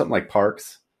something like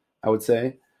Parks, I would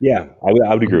say. Yeah,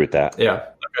 I would agree with that. Yeah.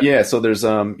 Okay. Yeah, so there's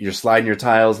you're sliding your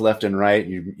tiles left and right.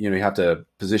 You have to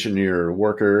position your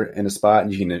worker in a spot,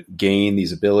 and you can gain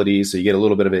these abilities. So you get a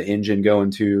little bit of an engine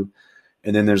going too,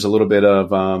 and then there's a little bit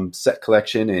of set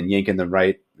collection and yanking the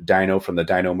right dino from the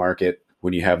dino market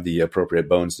when you have the appropriate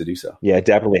bones to do so. Yeah,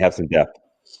 definitely have some depth.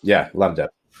 Yeah, a lot of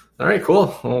depth. All right,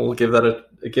 cool. Well, we'll give that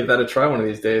a try one of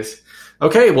these days.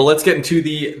 Okay, well, let's get into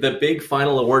the big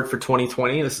final award for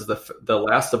 2020. This is the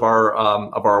last of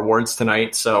our awards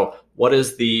tonight. So, what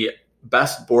is the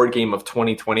best board game of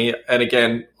 2020? And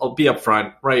again, I'll be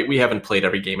upfront, right? We haven't played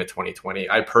every game of 2020.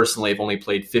 I personally have only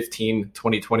played 15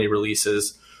 2020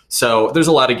 releases. So there's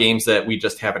a lot of games that we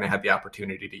just haven't had the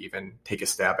opportunity to even take a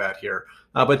stab at here.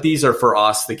 But these are for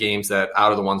us, the games that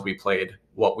out of the ones we played,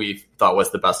 what we thought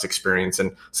was the best experience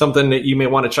and something that you may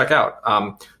want to check out.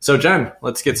 So Jen,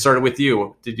 let's get started with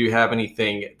you. Did you have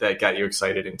anything that got you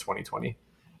excited in 2020?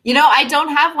 I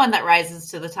don't have one that rises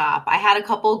to the top. I had a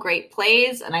couple great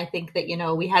plays, and I think that,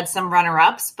 we had some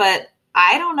runner-ups, but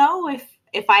I don't know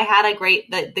if I had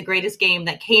the greatest game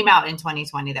that came out in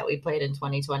 2020 that we played in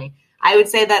 2020. I would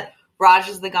say that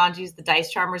Rajas, the Ganjis, the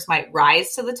Dice Charmers might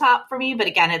rise to the top for me, but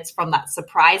again, it's from that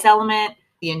surprise element,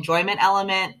 the enjoyment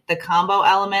element, the combo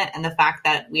element, and the fact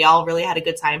that we all really had a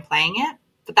good time playing it.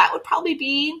 But that would probably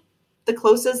be the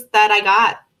closest that I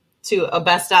got to a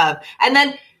best of. And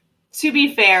then, to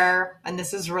be fair, and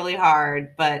this is really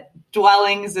hard, but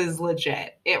Dwellings is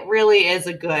legit. It really is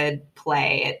a good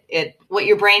play. It what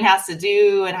your brain has to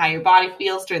do and how your body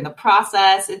feels during the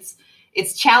process.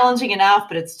 It's challenging enough,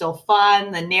 but it's still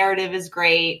fun. The narrative is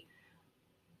great.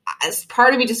 As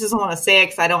part of me just doesn't want to say it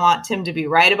because I don't want Tim to be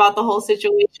right about the whole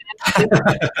situation.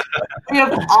 We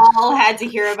have all had to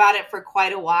hear about it for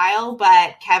quite a while,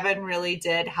 but Kevin really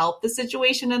did help the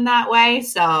situation in that way.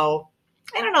 So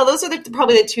I don't know. Those are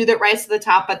probably the two that rise to the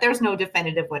top, but there's no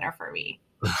definitive winner for me.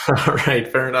 All right,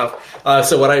 fair enough.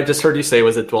 So what I just heard you say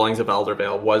was that Dwellings of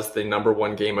Eldervale was the number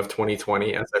one game of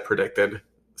 2020, as I predicted.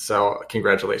 So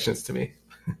congratulations to me.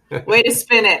 Way to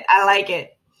spin it. I like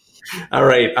it. All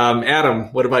right.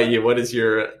 Adam, what about you? What is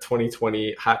your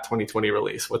 2020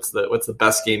 release? What's the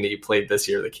best game that you played this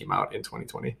year that came out in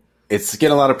 2020? It's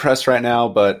getting a lot of press right now,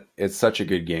 but it's such a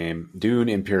good game. Dune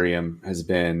Imperium has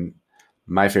been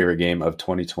my favorite game of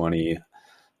 2020,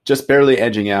 just barely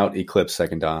edging out Eclipse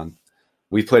Second Dawn.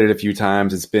 We've played it a few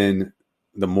times. It's been,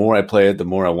 the more I play it, the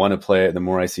more I want to play it, the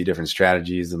more I see different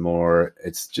strategies, the more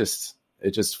it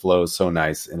just flows so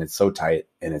nice, and it's so tight,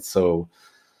 and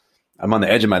I'm on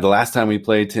the edge of the last time we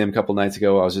played, Tim, a couple nights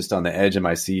ago, I was just on the edge of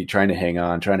my seat trying to hang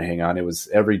on. It was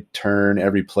every turn,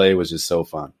 every play was just so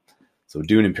fun. So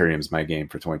Dune Imperium is my game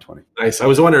for 2020. Nice. I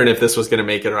was wondering if this was going to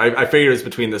make it. I figured it was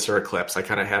between this or Eclipse. I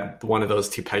kind of had one of those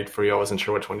two pegged for you. I wasn't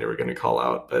sure which one you were going to call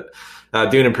out, but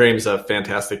Dune Imperium is a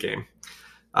fantastic game.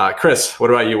 Chris, what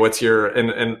about you? What's your,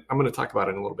 and I'm going to talk about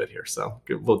it in a little bit here. So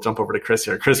we'll jump over to Chris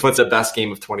here. Chris, what's the best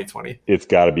game of 2020? It's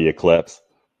got to be Eclipse.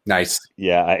 Nice.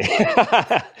 Yeah,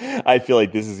 I feel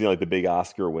like this is like the big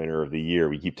Oscar winner of the year.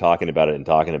 We keep talking about it,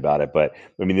 but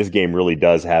I mean, this game really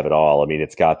does have it all. I mean,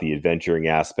 it's got the adventuring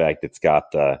aspect, it's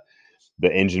got the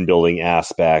engine building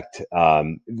aspect.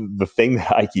 The thing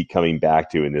that I keep coming back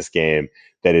to in this game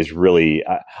that is really,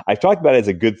 I've talked about it as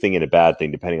a good thing and a bad thing,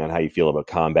 depending on how you feel about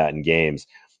combat in games.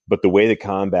 But the way the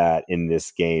combat in this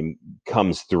game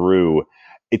comes through,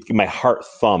 my heart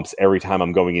thumps every time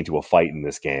I'm going into a fight in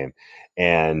this game.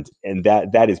 And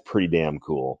that is pretty damn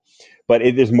cool. But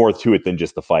there's more to it than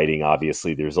just the fighting.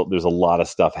 Obviously, there's a lot of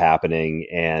stuff happening,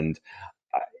 and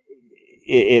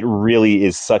it really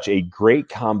is such a great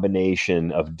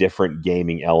combination of different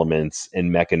gaming elements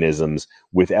and mechanisms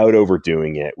without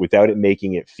overdoing it, without it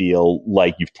making it feel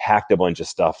like you've tacked a bunch of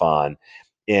stuff on.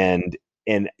 And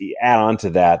add on to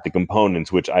that the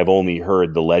components, which I've only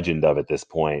heard the legend of at this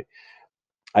point.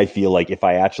 I feel like if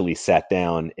I actually sat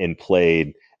down and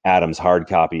played Adam's hard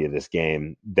copy of this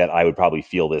game, that I would probably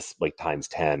feel this like times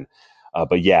 10.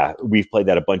 But yeah, we've played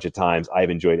that a bunch of times.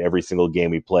 I've enjoyed every single game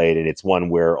we played, and it's one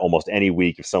where almost any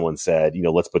week, if someone said,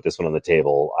 let's put this one on the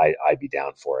table, I'd be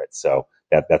down for it. So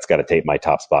that's got to take my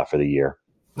top spot for the year.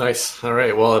 Nice. All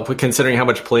right. Well, considering how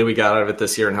much play we got out of it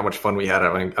this year and how much fun we had,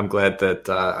 I'm glad that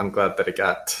it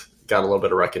got a little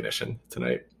bit of recognition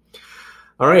tonight.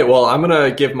 All right. Well, I'm going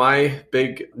to give my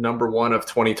big number one of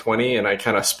 2020, and I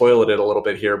kind of spoiled it a little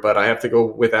bit here, but I have to go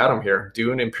with Adam here.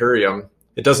 Dune Imperium.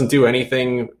 It doesn't do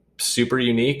anything super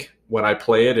unique. When I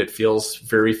play it, it feels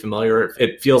very familiar.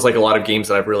 It feels like a lot of games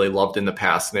that I've really loved in the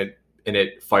past, and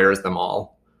it fires them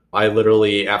all. I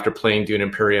literally, after playing Dune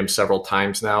Imperium several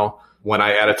times now, when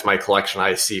I add it to my collection,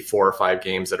 I see 4 or 5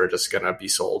 games that are just going to be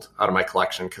sold out of my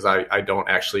collection because I don't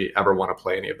actually ever want to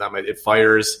play any of them. It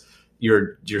fires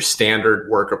your standard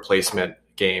worker placement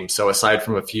game. So aside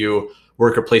from a few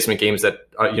worker placement games that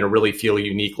really feel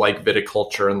unique, like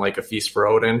Viticulture and like A Feast for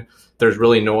Odin, there's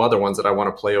really no other ones that I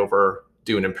want to play over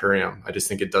Dune Imperium. I just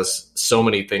think it does so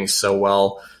many things so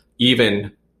well.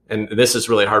 Even, and this is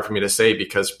really hard for me to say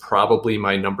because probably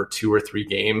my number 2 or 3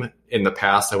 game in the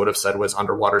past I would have said was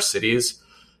Underwater Cities.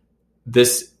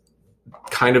 This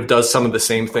kind of does some of the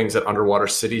same things that Underwater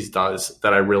Cities does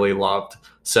that I really loved.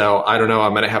 So I don't know.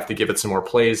 I'm going to have to give it some more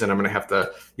plays, and I'm going to have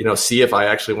to, see if I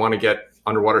actually want to get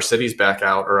Underwater Cities back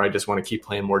out, or I just want to keep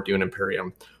playing more Dune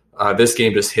Imperium. This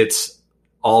game just hits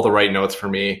all the right notes for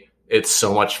me. It's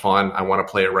so much fun. I want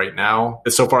to play it right now.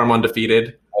 So far, I'm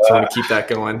undefeated, so I'm going to keep that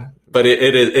going. But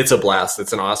it's a blast.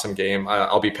 It's an awesome game.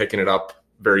 I'll be picking it up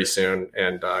very soon,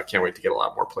 and can't wait to get a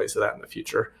lot more plays of that in the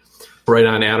future. Right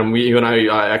on, Adam. You and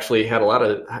I actually had a lot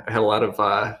of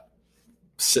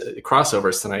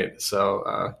crossovers tonight.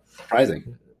 So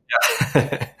surprising.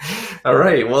 Yeah. All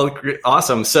right. Well,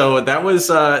 awesome. So that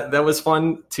was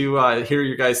fun to hear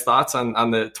your guys' thoughts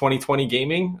on the 2020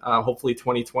 gaming. Hopefully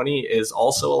 2020 is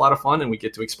also a lot of fun and we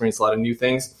get to experience a lot of new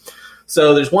things.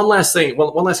 So there's one last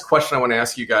question I want to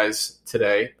ask you guys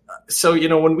today. So,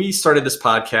 when we started this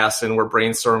podcast and we're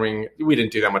brainstorming, we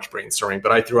didn't do that much brainstorming, but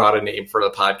I threw out a name for the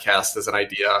podcast as an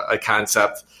idea, a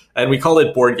concept, and we called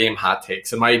it Board Game Hot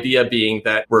Takes. And my idea being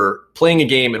that we're playing a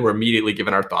game and we're immediately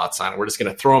giving our thoughts on it. We're just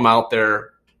going to throw them out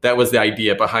there. That was the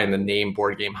idea behind the name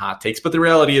Board Game Hot Takes. But the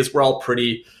reality is we're all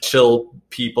pretty chill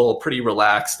people, pretty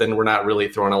relaxed, and we're not really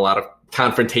throwing a lot of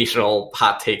confrontational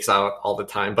hot takes out all the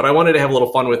time. But I wanted to have a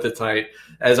little fun with it tonight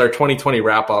as our 2020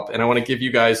 wrap up. And I want to give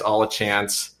you guys all a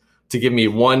chance to give me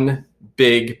one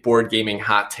big board gaming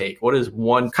hot take. What is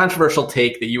one controversial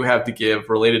take that you have to give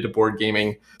related to board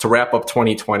gaming to wrap up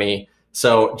 2020?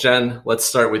 So Jen, let's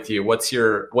start with you. What's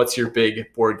your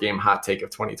big board game hot take of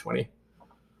 2020?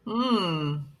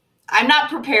 I'm not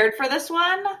prepared for this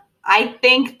one. I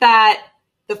think that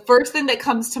the first thing that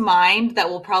comes to mind that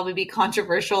will probably be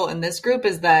controversial in this group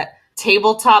is that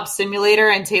Tabletop Simulator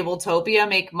and Tabletopia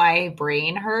make my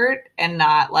brain hurt, and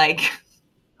not like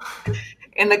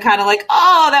in the kind of like,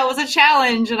 oh, that was a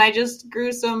challenge and I just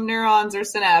grew some neurons or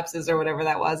synapses or whatever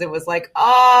that was. It was like,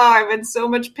 oh, I'm in so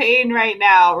much pain right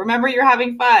now. Remember, you're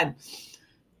having fun.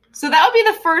 So that would be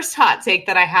the first hot take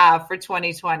that I have for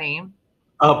 2020.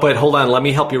 But hold on, let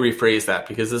me help you rephrase that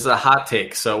because this is a hot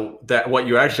take. So that what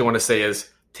you actually want to say is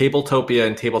Tabletopia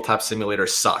and Tabletop Simulator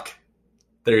suck.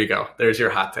 There you go. There's your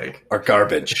hot take. Or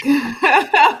garbage.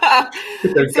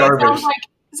 They're garbage.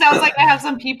 Sounds like I have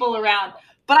some people around.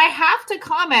 But I have to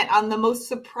comment on the most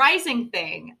surprising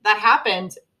thing that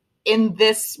happened in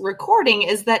this recording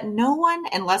is that no one,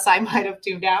 unless I might have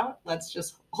tuned out, let's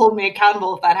just hold me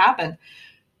accountable if that happened,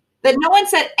 that no one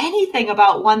said anything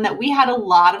about one that we had a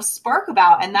lot of spark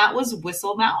about, and that was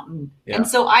Whistle Mountain. Yeah. And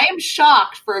so I am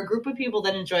shocked for a group of people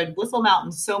that enjoyed Whistle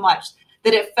Mountain so much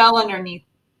that it fell underneath.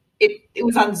 It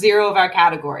was on 0 of our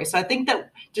category. So I think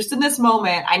that just in this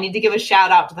moment, I need to give a shout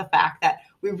out to the fact that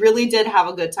we really did have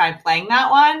a good time playing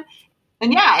that one.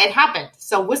 And yeah, it happened.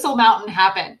 So Whistle Mountain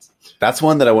happened. That's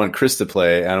one that I want Chris to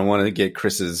play. And I want to get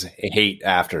Chris's hate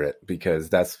after it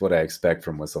because that's what I expect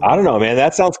from Whistle Mountain. I don't know, man.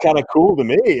 That sounds kind of cool to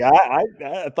me.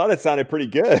 I thought it sounded pretty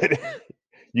good.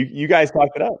 You guys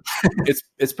talked it up.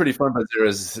 It's pretty fun, but there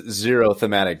is 0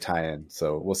 thematic tie-in.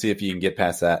 So we'll see if you can get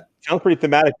past that. Sounds pretty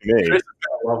thematic to me. Chris,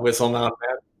 I love Whistle Mountain,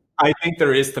 man. I think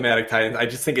there is thematic tie-in. I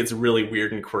just think it's really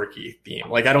weird and quirky theme.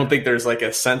 Like, I don't think there's like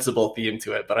a sensible theme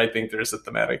to it, but I think there's a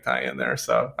thematic tie-in there.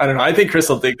 So I don't know. I think Chris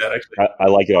will dig that actually. I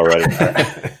like it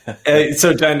already.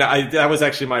 So Jen, that was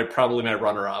actually probably my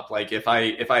runner-up. Like if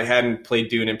I hadn't played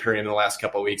Dune Imperium in the last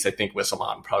couple of weeks, I think Whistle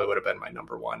Mountain probably would have been my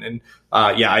number one. And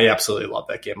yeah, I absolutely love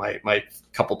that game. My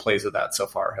couple plays of that so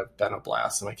far have been a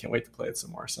blast, and I can't wait to play it some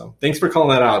more. So thanks for calling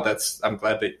that out. I'm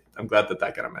glad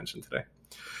that got mentioned today.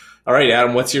 All right,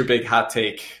 Adam, what's your big hot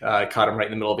take? Caught him right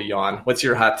in the middle of a yawn. What's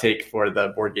your hot take for the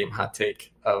board game hot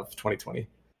take of 2020?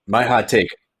 My hot take.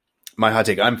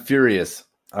 I'm furious.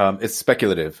 It's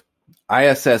speculative.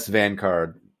 ISS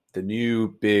Vanguard, the new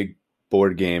big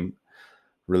board game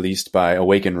released by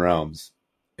Awaken Realms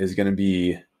is going to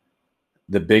be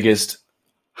the biggest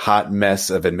hot mess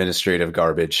of administrative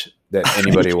garbage that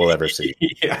anybody will ever see.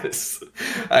 Yes,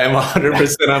 I am 100%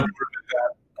 on board with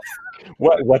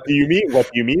that. What do you mean? What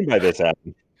do you mean by this,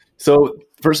 Adam? So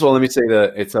first of all, let me say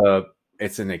that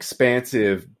it's an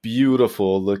expansive,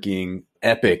 beautiful looking,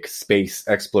 epic space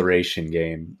exploration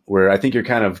game where I think you're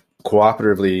kind of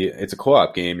it's a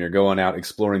co-op game. You're going out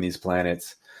exploring these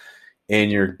planets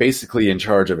and you're basically in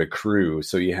charge of a crew.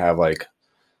 So you have like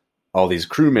all these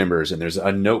crew members and there's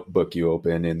a notebook you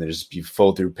open and you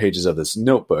fold through pages of this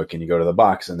notebook and you go to the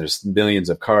box and there's millions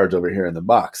of cards over here in the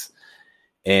box.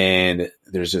 And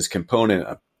there's just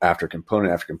component after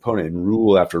component after component and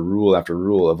rule after rule after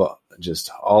rule of just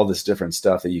all this different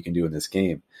stuff that you can do in this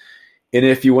game. And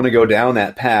if you want to go down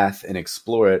that path and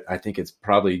explore it, I think it's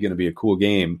probably going to be a cool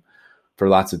game for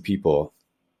lots of people.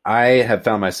 I have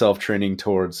found myself trending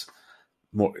towards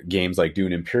more games like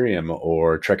Dune Imperium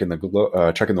or Trek in the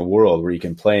World, where you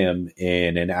can play them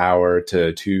in an hour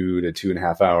to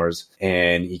 2.5 hours,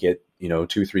 and you get 2,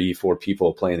 3, 4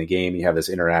 people playing the game. You have this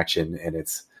interaction, and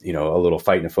it's a little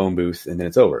fight in a phone booth, and then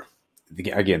it's over.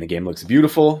 Again, the game looks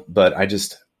beautiful, but I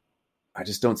just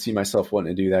don't see myself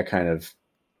wanting to do that kind of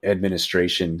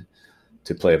administration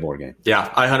to play a board game.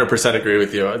 Yeah, I 100% agree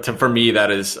with you. For me,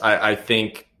 that is, I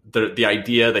think the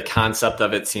idea, the concept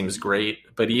of it seems great,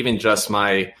 but even just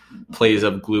my plays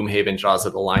of Gloomhaven Jaws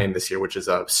of the Lion this year, which is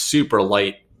a super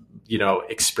light,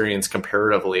 experience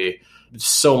comparatively,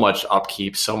 so much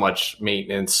upkeep, so much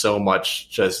maintenance, so much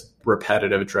just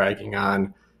repetitive dragging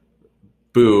on.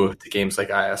 Boo to games like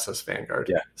ISS Vanguard.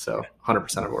 Yeah. So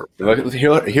 100% of work.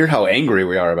 Hear how angry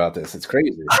we are about this. It's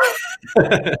crazy.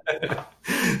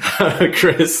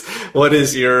 Chris, what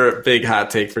is your big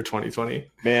hot take for 2020?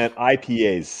 Man,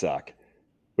 IPAs suck.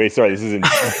 Wait, sorry, this isn't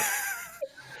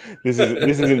this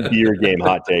isn't beer game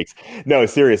hot takes. No,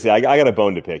 seriously, I got a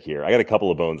bone to pick here. I got a couple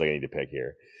of bones I need to pick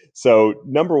here. So,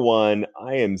 number one,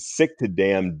 I am sick to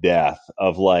damn death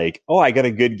of like, oh, I got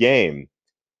a good game.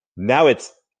 Now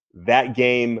it's that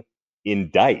game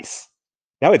in dice.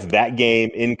 Now it's that game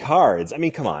in cards. I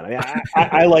mean, come on. I mean,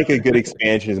 I like a good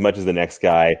expansion as much as the next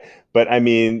guy, but I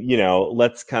mean,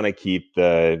 let's kind of keep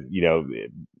the,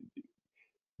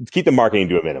 keep the marketing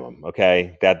to a minimum.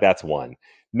 Okay. That's one.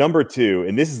 Number two,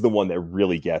 and this is the one that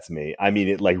really gets me. I mean,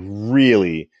 it like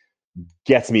really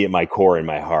gets me at my core in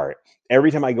my heart.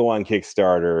 Every time I go on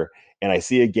Kickstarter and I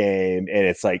see a game and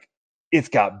it's like, it's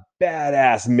got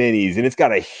badass minis and it's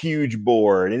got a huge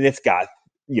board and it's got,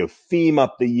 theme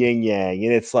up the yin yang.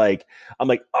 And it's like, I'm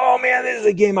like, oh man, this is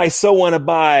a game I so want to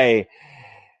buy.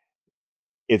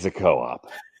 It's a co-op.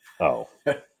 Oh,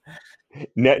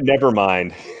 never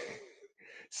mind.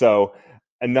 So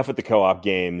enough with the co-op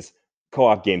games.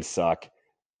 Co-op games suck.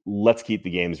 Let's keep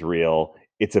the games real.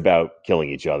 It's about killing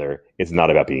each other. It's not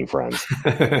about being friends.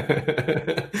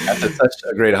 That's such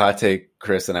a great hot take,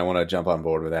 Chris, and I want to jump on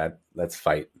board with that. Let's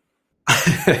fight.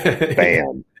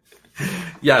 Bam.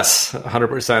 Yes,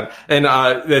 100%. And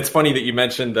it's funny that you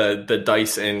mentioned the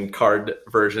dice and card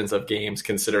versions of games,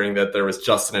 considering that there was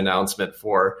just an announcement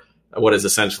for what is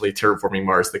essentially Terraforming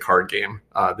Mars, the card game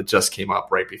that just came up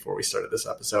right before we started this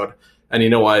episode. And you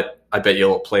know what? I bet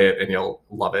you'll play it and you'll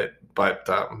love it. But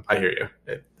I hear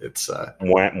you. It's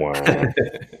wah, wah.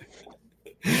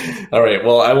 All right.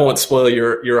 Well, I won't spoil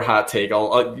your hot take.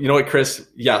 I'll you know what, Chris?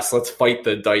 Yes, let's fight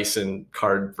the dice and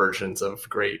card versions of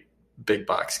great big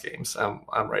box games.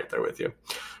 I'm right there with you.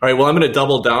 All right. Well, I'm going to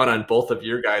double down on both of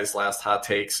your guys' last hot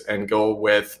takes and go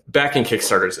with backing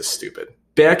Kickstarters is stupid.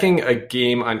 Backing a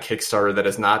game on Kickstarter that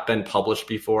has not been published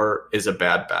before is a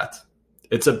bad bet.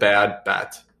 It's a bad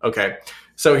bet. Okay.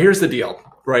 So here's the deal,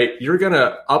 right? You're going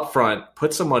to upfront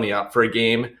put some money up for a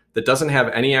game that doesn't have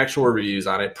any actual reviews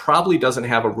on it, probably doesn't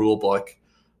have a rule book,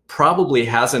 probably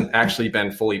hasn't actually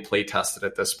been fully play tested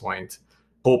at this point.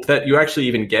 Hope that you actually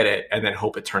even get it and then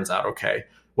hope it turns out okay.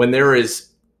 When there is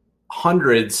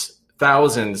hundreds,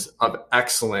 thousands of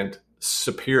excellent,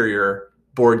 superior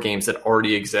board games that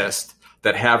already exist,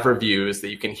 that have reviews, that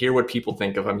you can hear what people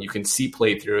think of them, you can see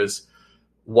playthroughs,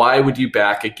 why would you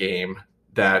back a game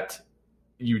that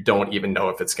you don't even know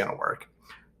if it's going to work?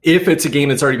 If it's a game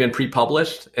that's already been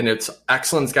pre-published and it's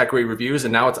excellent, it's got great reviews,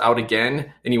 and now it's out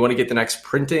again and you want to get the next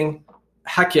printing,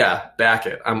 heck yeah, back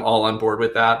it. I'm all on board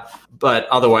with that. But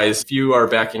otherwise, if you are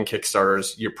backing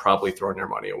Kickstarters, you're probably throwing your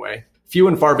money away. Few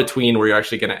and far between where you're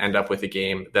actually going to end up with a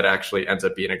game that actually ends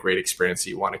up being a great experience that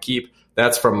you want to keep.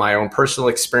 That's from my own personal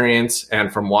experience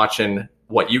and from watching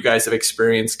what you guys have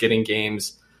experienced getting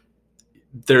games.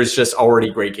 There's just already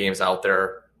great games out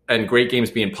there and great games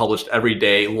being published every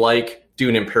day, like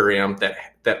Dune Imperium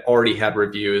that already had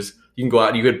reviews, You can go out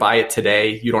and you could buy it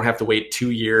today. You don't have to wait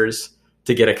 2 years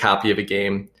to get a copy of a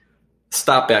game.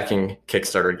 Stop backing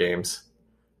Kickstarter games.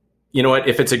 You know what?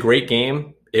 If it's a great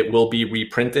game, it will be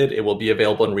reprinted. It will be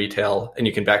available in retail, and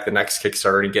you can back the next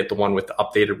Kickstarter and get the one with the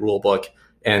updated rule book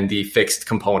and the fixed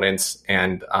components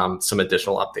and some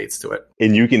additional updates to it.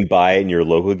 And you can buy it in your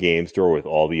local game store with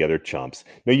all the other chumps.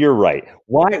 No, you're right.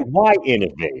 Why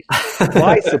innovate?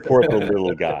 Why support the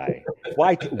little guy?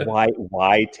 Why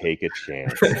take a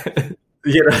chance?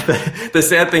 You know, the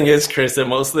sad thing is, Chris, that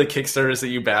most of the Kickstarters that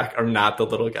you back are not the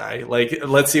little guy. Like,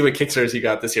 let's see what Kickstarters you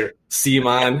got this year.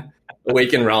 Simon,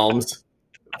 Awaken Realms.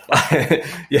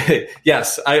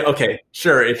 Yes. Okay,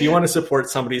 sure. If you want to support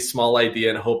somebody's small idea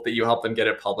and hope that you help them get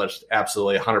it published,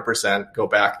 absolutely, 100% go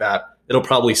back that. It'll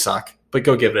probably suck, but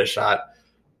go give it a shot.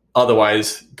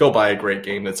 Otherwise, go buy a great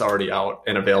game that's already out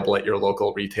and available at your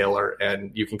local retailer,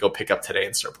 and you can go pick up today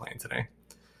and start playing today.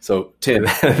 So, Tim,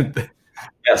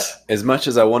 yes. As much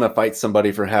as I want to fight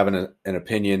somebody for having an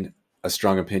opinion, a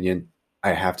strong opinion,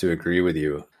 I have to agree with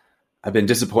you. I've been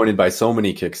disappointed by so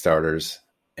many Kickstarters,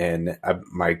 and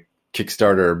my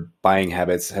Kickstarter buying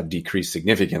habits have decreased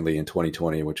significantly in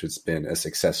 2020, which has been a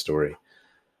success story.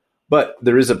 But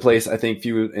there is a place, I think,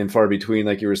 few and far between,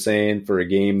 like you were saying, for a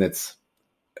game that's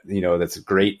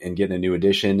great and getting a new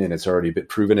edition and it's already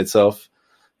proven itself,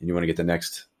 and you want to get the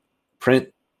next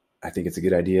print. I think it's a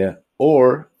good idea.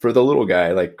 Or for the little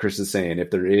guy, like Chris is saying,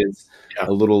 if there is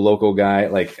a little local guy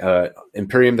like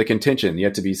Imperium the Contention,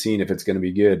 yet to be seen if it's going to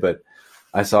be good. But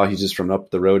I saw he's just from up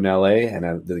the road in LA,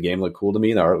 and the game looked cool to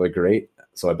me. The art looked great,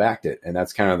 so I backed it. And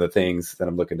that's kind of the things that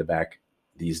I'm looking to back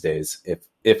these days,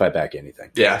 if I back anything.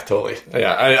 Yeah, totally.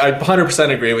 Yeah, I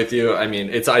 100% agree with you. I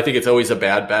mean, I think it's always a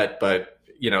bad bet, but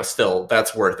still,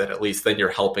 that's worth it. At least then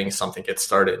you're helping something get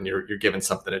started, and you're giving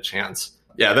something a chance.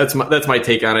 Yeah, that's my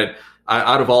take on it.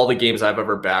 Out of all the games I've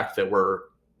ever backed that were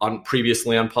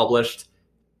previously unpublished,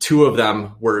 2 of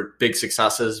them were big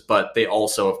successes, but they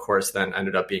also, of course, then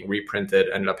ended up being reprinted,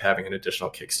 ended up having an additional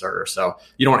Kickstarter. So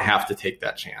you don't have to take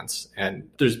that chance. And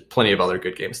there's plenty of other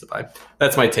good games to buy.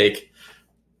 That's my take.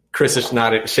 Chris is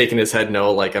not shaking his head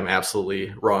no, like I'm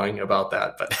absolutely wrong about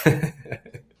that. But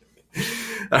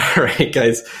all right,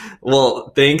 guys. Well,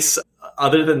 thanks.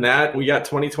 Other than that, we got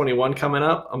 2021 coming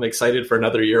up. I'm excited for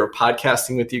another year of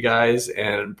podcasting with you guys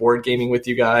and board gaming with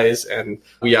you guys. And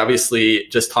we obviously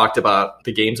just talked about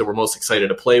the games that we're most excited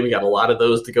to play. We got a lot of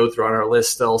those to go through on our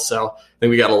list still. So I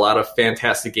think we got a lot of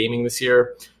fantastic gaming this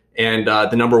year. And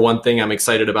the number one thing I'm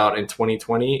excited about in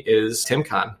 2020 is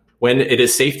TimCon. When it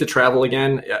is safe to travel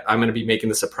again, I'm going to be making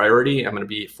this a priority. I'm going to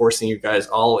be forcing you guys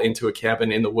all into a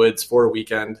cabin in the woods for a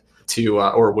weekend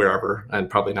or wherever, and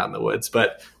probably not in the woods,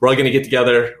 but we're all going to get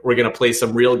together. We're going to play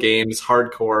some real games,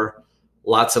 hardcore,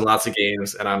 lots and lots of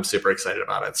games, and I'm super excited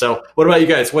about it. So what about you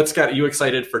guys? What's got you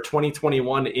excited for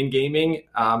 2021 in gaming?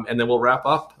 And then we'll wrap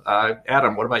up.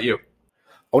 Adam, what about you?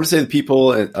 I want to say to the people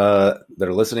that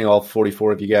are listening, all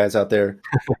 44 of you guys out there,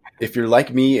 if you're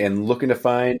like me and looking to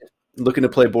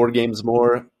play board games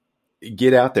more,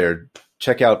 get out there.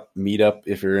 Check out Meetup.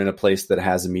 If you're in a place that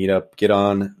has a Meetup, get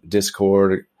on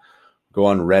Discord, go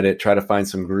on Reddit, try to find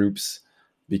some groups,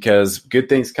 because good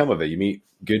things come of it. You meet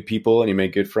good people and you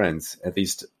make good friends. At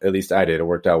least I did. It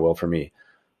worked out well for me.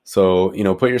 So,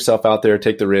 put yourself out there,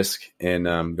 take the risk,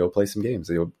 and go play some games.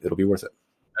 It'll be worth it.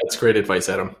 That's great advice,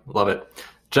 Adam. Love it.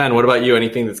 Jen, what about you?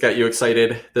 Anything that's got you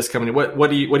excited this coming? What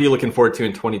are you looking forward to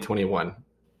in 2021?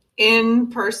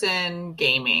 In-person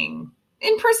gaming.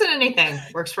 In-person anything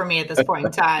works for me at this point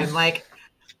in time. Like,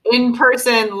 in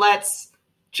person, let's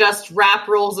just wrap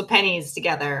rolls of pennies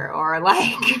together, or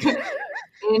like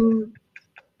in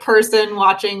person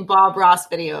watching Bob Ross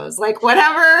videos, like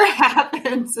whatever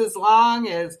happens, as long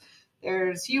as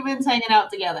there's humans hanging out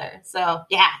together. So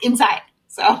yeah, inside.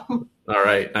 So all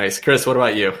right, nice. Chris, what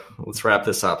about you? Let's wrap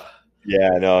this up.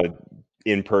 Yeah, no,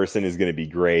 in person is going to be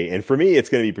great. And for me, it's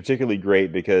going to be particularly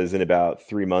great because in about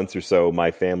 3 months or so,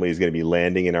 my family is going to be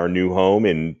landing in our new home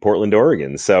in Portland,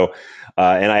 Oregon. So,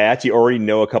 and I actually already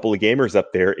know a couple of gamers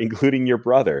up there, including your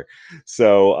brother.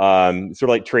 So, sort of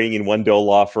like trading in one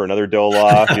Dolof for another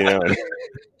Dolof,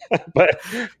 But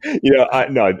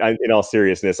in all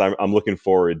seriousness, I'm looking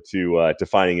forward to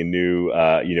finding a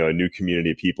new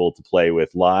community of people to play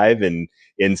with live and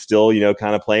still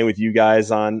kind of playing with you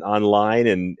guys online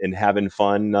and having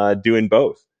fun doing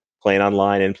both, playing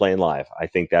online and playing live. I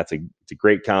think it's a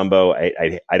great combo.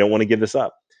 I don't want to give this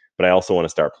up, but I also want to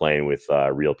start playing with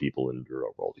real people in the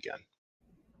real world again.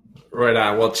 Right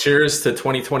on. Well, cheers to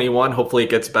 2021. Hopefully it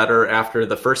gets better after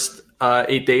the first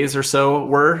 8 days or so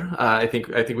were. I think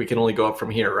we can only go up from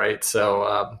here, right?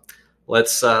 So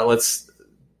let's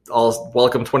I'll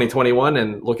welcome 2021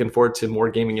 and looking forward to more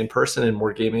gaming in person and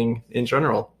more gaming in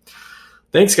general.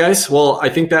 Thanks, guys. Well, I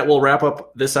think that will wrap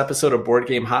up this episode of Board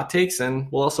Game Hot Takes,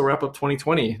 and we'll also wrap up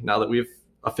 2020 now that we've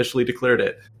officially declared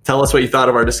it. Tell us what you thought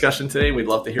of our discussion today. We'd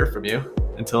love to hear from you.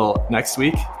 Until next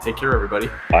week, take care, everybody.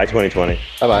 Bye, 2020.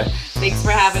 Bye-bye. Thanks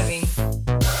for having me.